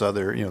it has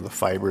other, the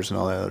fibers and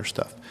all that other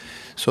stuff.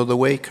 So the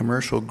way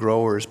commercial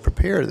growers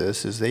prepare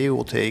this is they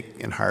will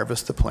take and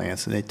harvest the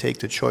plants, and they take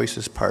the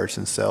choicest parts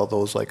and sell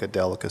those like a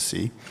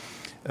delicacy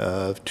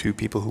to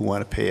people who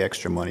want to pay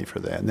extra money for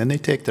that. And then they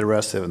take the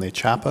rest of it and they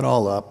chop it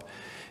all up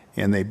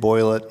and they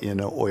boil it in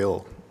an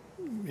oil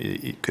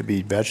it could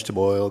be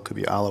vegetable oil, it could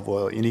be olive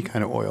oil, any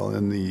kind of oil,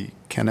 and the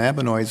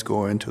cannabinoids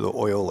go into the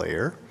oil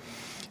layer,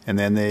 and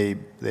then they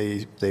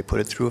put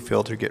it through a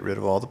filter, get rid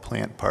of all the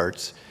plant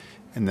parts,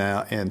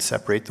 and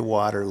separate the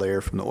water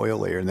layer from the oil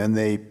layer, and then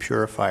they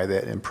purify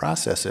that and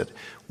process it.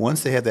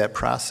 Once they have that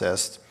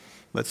processed,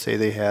 let's say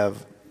they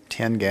have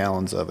 10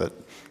 gallons of it,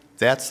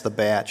 that's the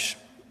batch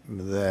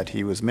that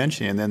he was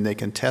mentioning, and then they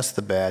can test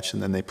the batch,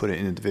 and then they put it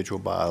in individual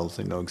bottles.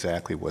 They know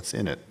exactly what's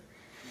in it.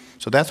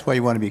 So that's why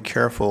you want to be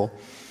careful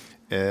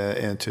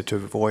and to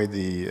avoid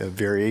the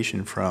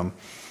variation from,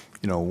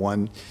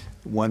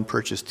 one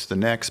purchase to the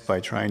next by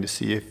trying to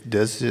see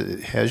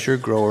has your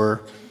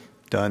grower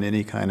done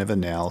any kind of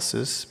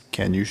analysis?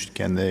 Can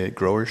the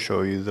grower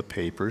show you the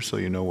paper so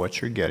you know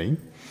what you're getting?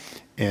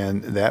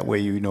 And that way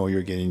you know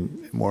you're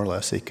getting more or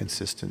less a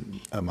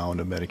consistent amount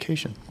of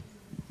medication.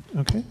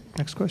 Okay,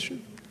 next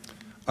question.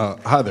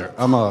 Hi there.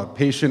 I'm a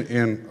patient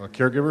and a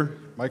caregiver.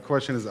 My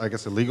question is, I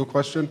guess, a legal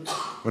question.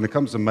 When it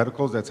comes to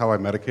medicals, that's how I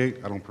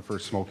medicate. I don't prefer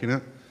smoking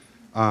it.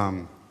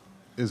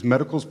 Is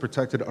medicals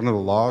protected under the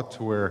law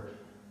to where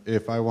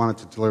if I wanted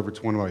to deliver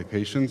to one of my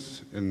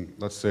patients, and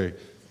let's say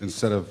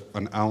instead of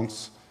an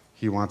ounce,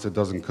 he wants a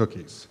dozen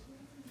cookies,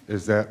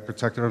 is that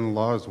protected under the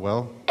law as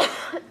well?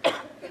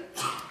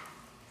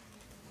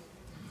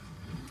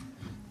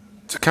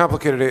 It's a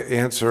complicated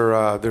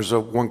answer. There's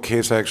one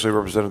case I actually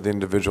represented the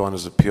individual on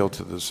his appeal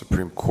to the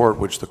Supreme Court,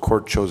 which the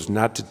court chose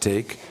not to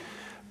take.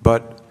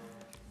 But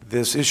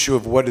this issue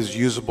of what is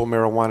usable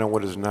marijuana and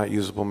what is not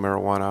usable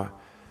marijuana,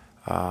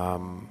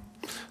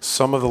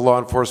 some of the law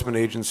enforcement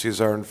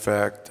agencies are in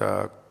fact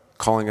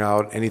calling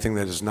out anything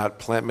that is not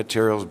plant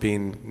materials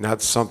being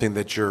not something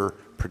that you're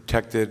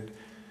protected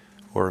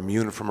or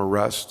immune from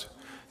arrest.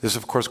 This,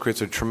 of course,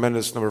 creates a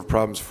tremendous number of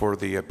problems for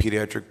the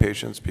pediatric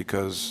patients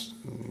because,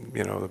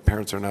 the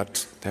parents are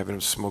not having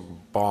them smoke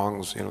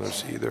bongs.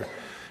 They're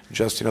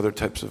ingesting other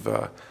types of.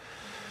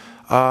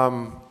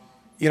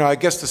 I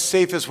guess the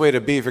safest way to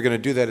be if you're going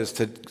to do that is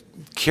to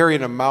carry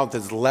an amount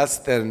that's less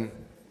than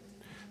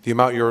the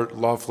amount you're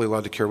lawfully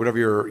allowed to carry, whatever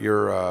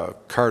your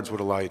cards would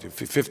allow you to.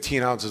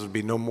 15 ounces would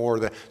be no more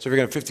than. So if you're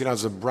going to have 15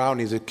 ounces of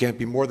brownies, it can't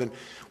be more than.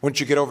 Once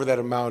you get over that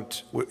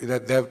amount,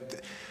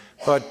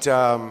 but.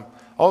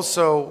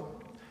 Also,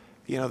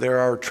 there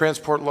are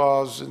transport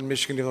laws in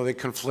Michigan, they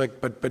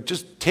conflict, but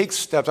just take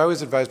steps. I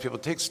always advise people,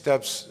 take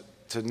steps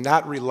to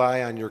not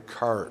rely on your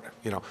card.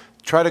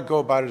 Try to go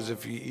about it as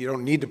if you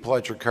don't need to pull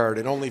out your card,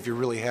 and only if you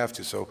really have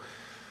to. So,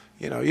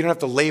 you don't have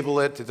to label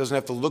it. It doesn't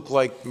have to look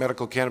like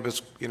medical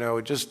cannabis.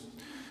 It just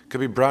could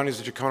be brownies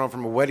that you're coming home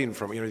from a wedding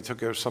from. You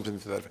took something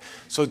to that.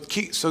 So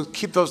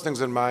keep those things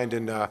in mind,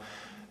 and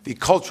the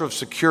culture of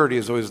security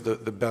is always the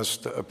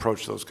best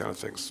approach to those kind of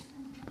things.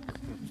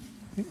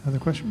 Other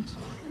questions?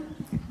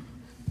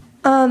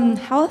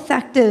 How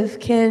effective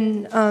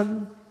can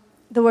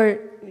the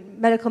word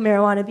medical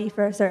marijuana be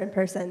for a certain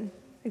person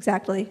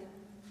exactly?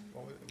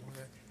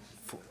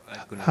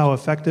 How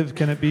effective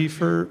can it be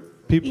for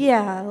people?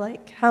 Yeah,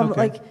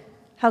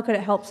 how could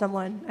it help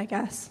someone, I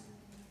guess?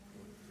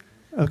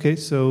 Okay,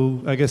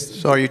 so I guess.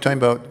 So are you talking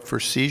about for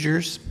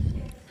seizures?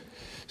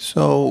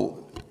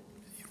 So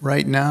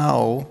right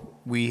now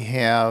we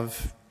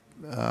have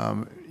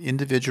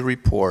individual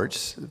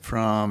reports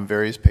from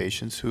various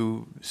patients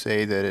who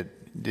say that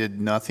it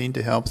did nothing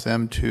to help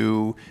them,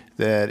 to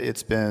that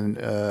it's been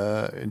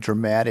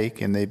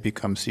dramatic and they've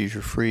become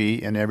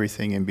seizure-free, and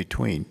everything in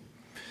between.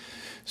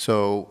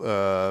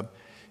 So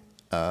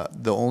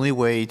the only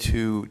way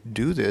to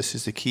do this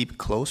is to keep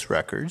close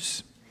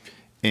records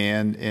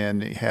and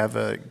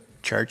have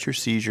chart your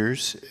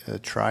seizures,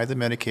 try the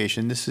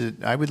medication.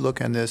 I would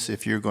look on this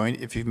if you've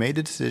made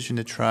a decision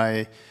to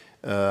try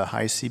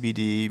high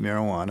CBD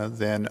marijuana,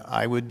 then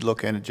I would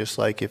look at it just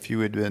like if you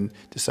had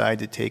decide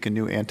to take a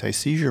new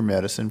anti-seizure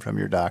medicine from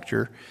your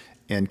doctor,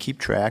 and keep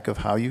track of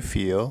how you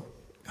feel,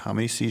 how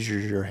many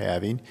seizures you're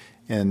having,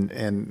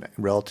 and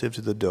relative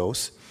to the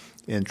dose,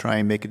 and try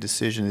and make a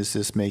decision, is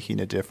this making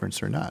a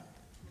difference or not?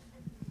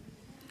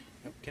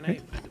 Can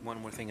I add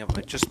one more thing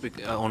just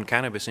on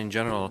cannabis in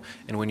general?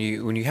 And when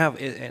you have,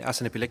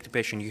 as an epileptic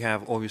patient, you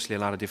have obviously a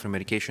lot of different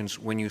medications.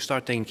 When you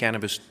start taking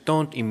cannabis,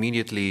 don't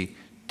immediately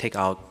take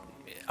out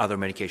other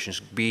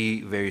medications.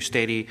 Be very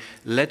steady.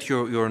 Let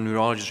your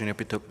neurologist and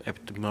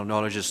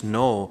epidemiologist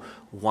know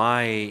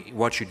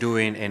what you're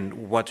doing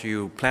and what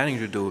you're planning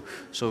to do.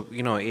 So,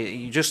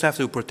 you just have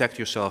to protect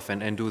yourself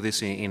and do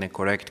this in a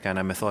correct kind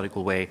of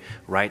methodical way.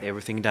 Write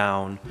everything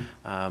down.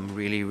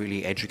 Really,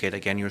 really educate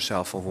again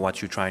yourself of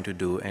what you're trying to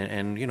do,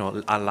 and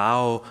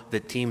allow the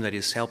team that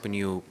is helping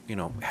you,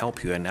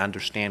 help you and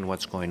understand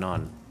what's going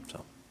on.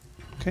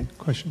 Okay,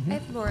 question here. I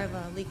have more of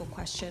a legal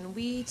question.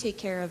 We take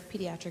care of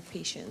pediatric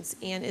patients,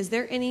 and is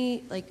there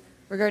any,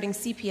 regarding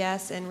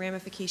CPS and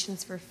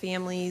ramifications for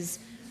families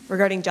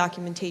regarding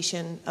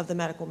documentation of the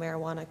medical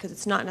marijuana? Because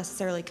it's not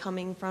necessarily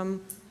coming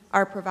from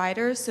our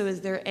providers, so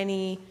is there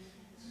any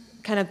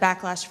kind of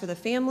backlash for the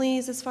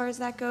families as far as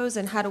that goes,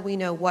 and how do we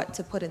know what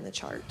to put in the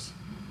chart?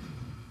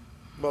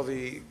 Well,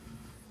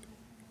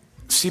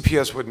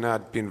 CPS would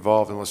not be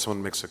involved unless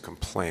someone makes a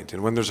complaint.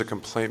 And when there's a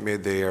complaint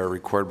made, they are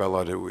required by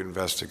law to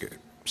investigate.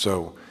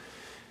 So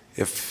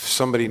if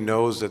somebody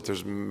knows that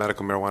there's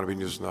medical marijuana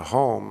being used in the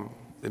home,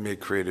 it may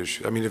create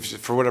issues. I mean, if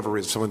for whatever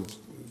reason someone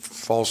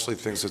falsely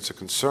thinks it's a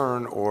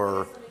concern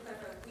or...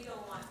 We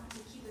don't want to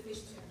keep the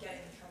patients from getting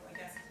in trouble, I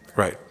guess.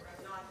 Right.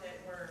 Not that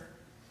we're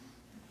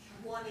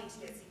wanting to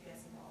get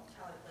CPS involved,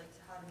 how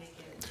to make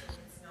it so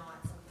it's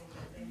not something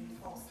that they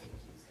falsely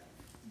accused of.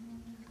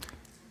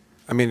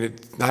 I mean,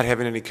 not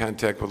having any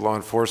contact with law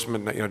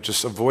enforcement,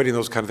 just avoiding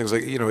those kind of things.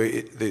 Like,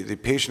 the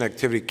patient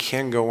activity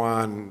can go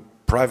on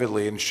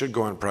privately and should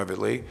go on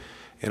privately,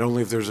 and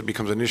only if it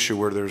becomes an issue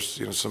where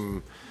there's,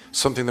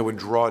 something that would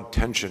draw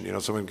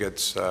attention. Someone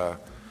gets,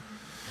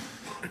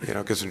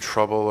 gets in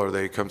trouble, or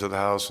they come to the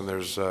house and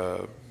there's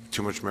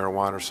too much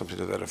marijuana or something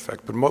to that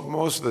effect. But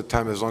most of the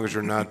time, as long as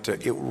you're not,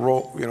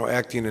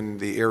 acting in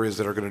the areas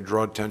that are going to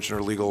draw attention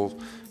or legal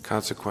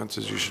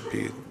consequences, you should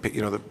be,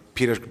 the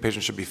pediatric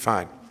patient should be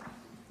fine.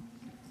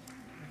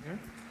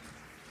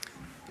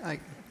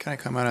 Can I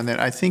comment on that?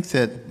 I think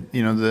that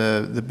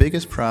the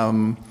biggest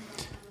problem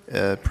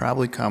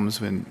probably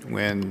comes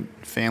when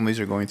families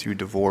are going through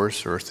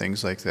divorce or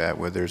things like that,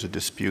 where there's a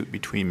dispute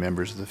between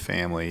members of the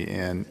family,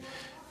 and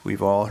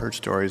we've all heard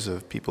stories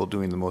of people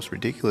doing the most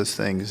ridiculous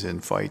things in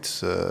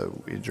fights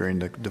during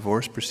the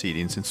divorce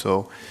proceedings, and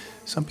so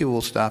some people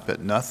will stop at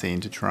nothing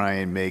to try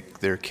and make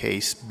their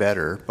case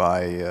better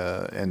by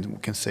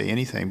and can say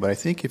anything. But I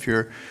think if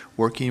you're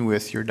working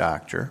with your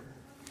doctor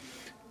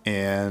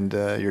and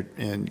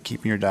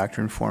keeping your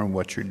doctor informed of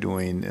what you're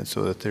doing, and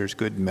so that there's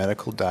good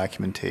medical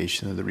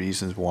documentation of the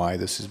reasons why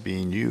this is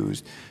being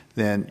used,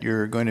 then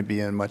you're going to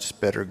be on much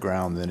better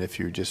ground than if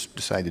you just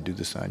decide to do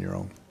this on your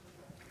own.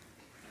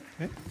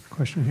 Okay.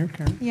 Question here,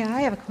 Karen. Yeah,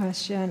 I have a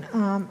question.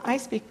 I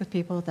speak with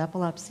people with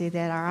epilepsy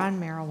that are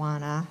on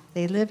marijuana.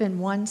 They live in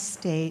one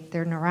state.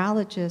 Their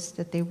neurologist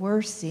that they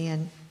were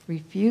seeing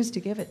refused to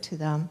give it to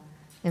them,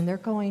 and they're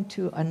going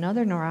to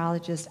another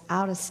neurologist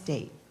out of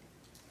state.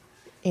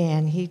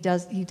 And he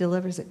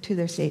delivers it to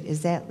their state.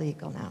 Is that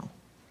legal now?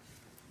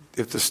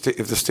 If the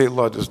state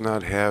law does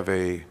not have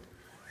a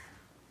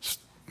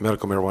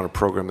medical marijuana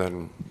program,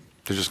 then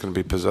they're just going to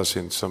be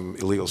possessing some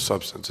illegal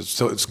substance.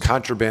 It's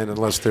contraband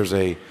unless there's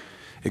a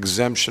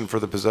exemption for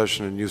the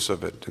possession and use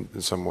of it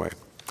in some way.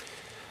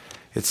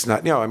 It's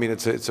not. I mean,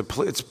 it's a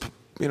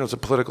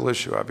political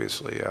issue,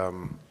 obviously.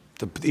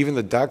 Even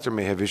the doctor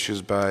may have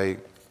issues by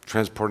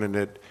transporting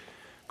it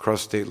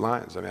across state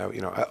lines. I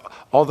mean,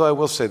 although I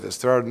will say this,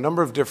 there are a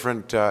number of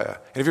different, and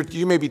if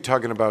you may be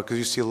talking about, because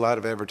you see a lot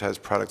of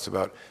advertised products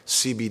about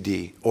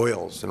CBD,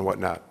 oils and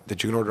whatnot,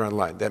 that you can order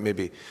online. That may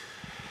be,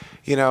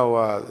 the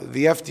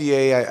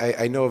FDA,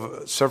 I know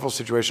of several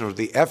situations where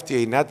the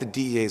FDA, not the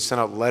DEA,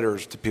 sent out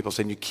letters to people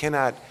saying you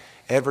cannot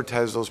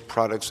advertise those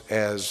products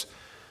as,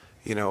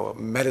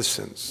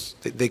 medicines.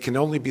 They can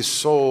only be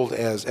sold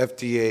as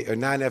FDA or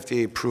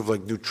non-FDA approved,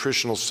 like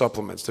nutritional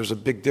supplements. There's a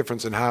big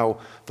difference in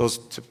how those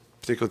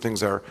particular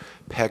things are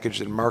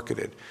packaged and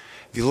marketed.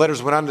 The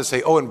letters went on to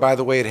say, oh, and by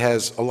the way, it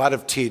has a lot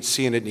of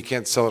THC in it, and you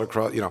can't sell it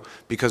across,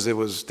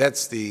 because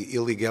that's the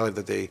illegality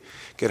that they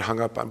get hung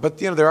up on. But,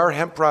 there are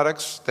hemp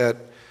products that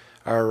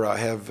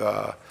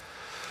have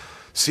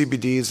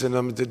CBDs in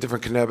them, the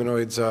different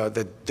cannabinoids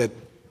that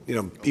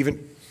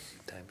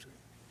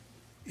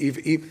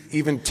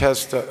even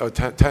test,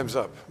 time's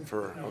up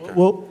for, okay.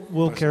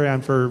 We'll carry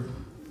on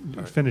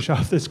finish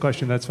off this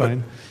question, that's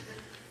fine.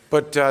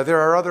 But there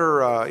are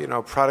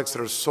other, products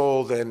that are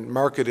sold and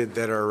marketed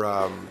that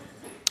are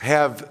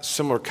have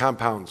similar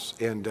compounds,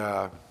 and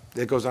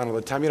it goes on all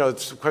the time.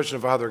 It's a question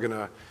of how they're going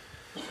to.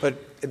 But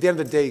at the end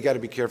of the day, you got to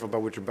be careful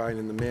about what you're buying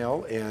in the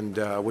mail and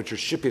what you're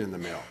shipping in the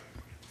mail.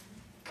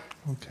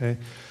 Okay,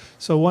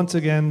 so once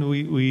again,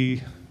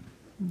 we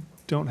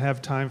don't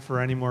have time for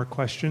any more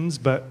questions.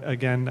 But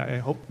again,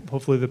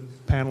 hopefully the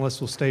panelists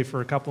will stay for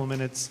a couple of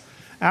minutes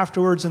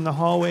afterwards in the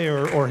hallway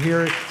or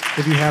here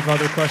if you have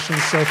other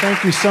questions. So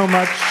thank you so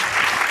much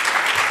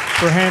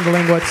for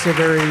handling what's a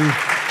very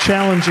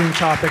challenging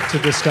topic to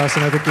discuss,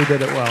 and I think we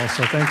did it well.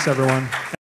 So thanks, everyone.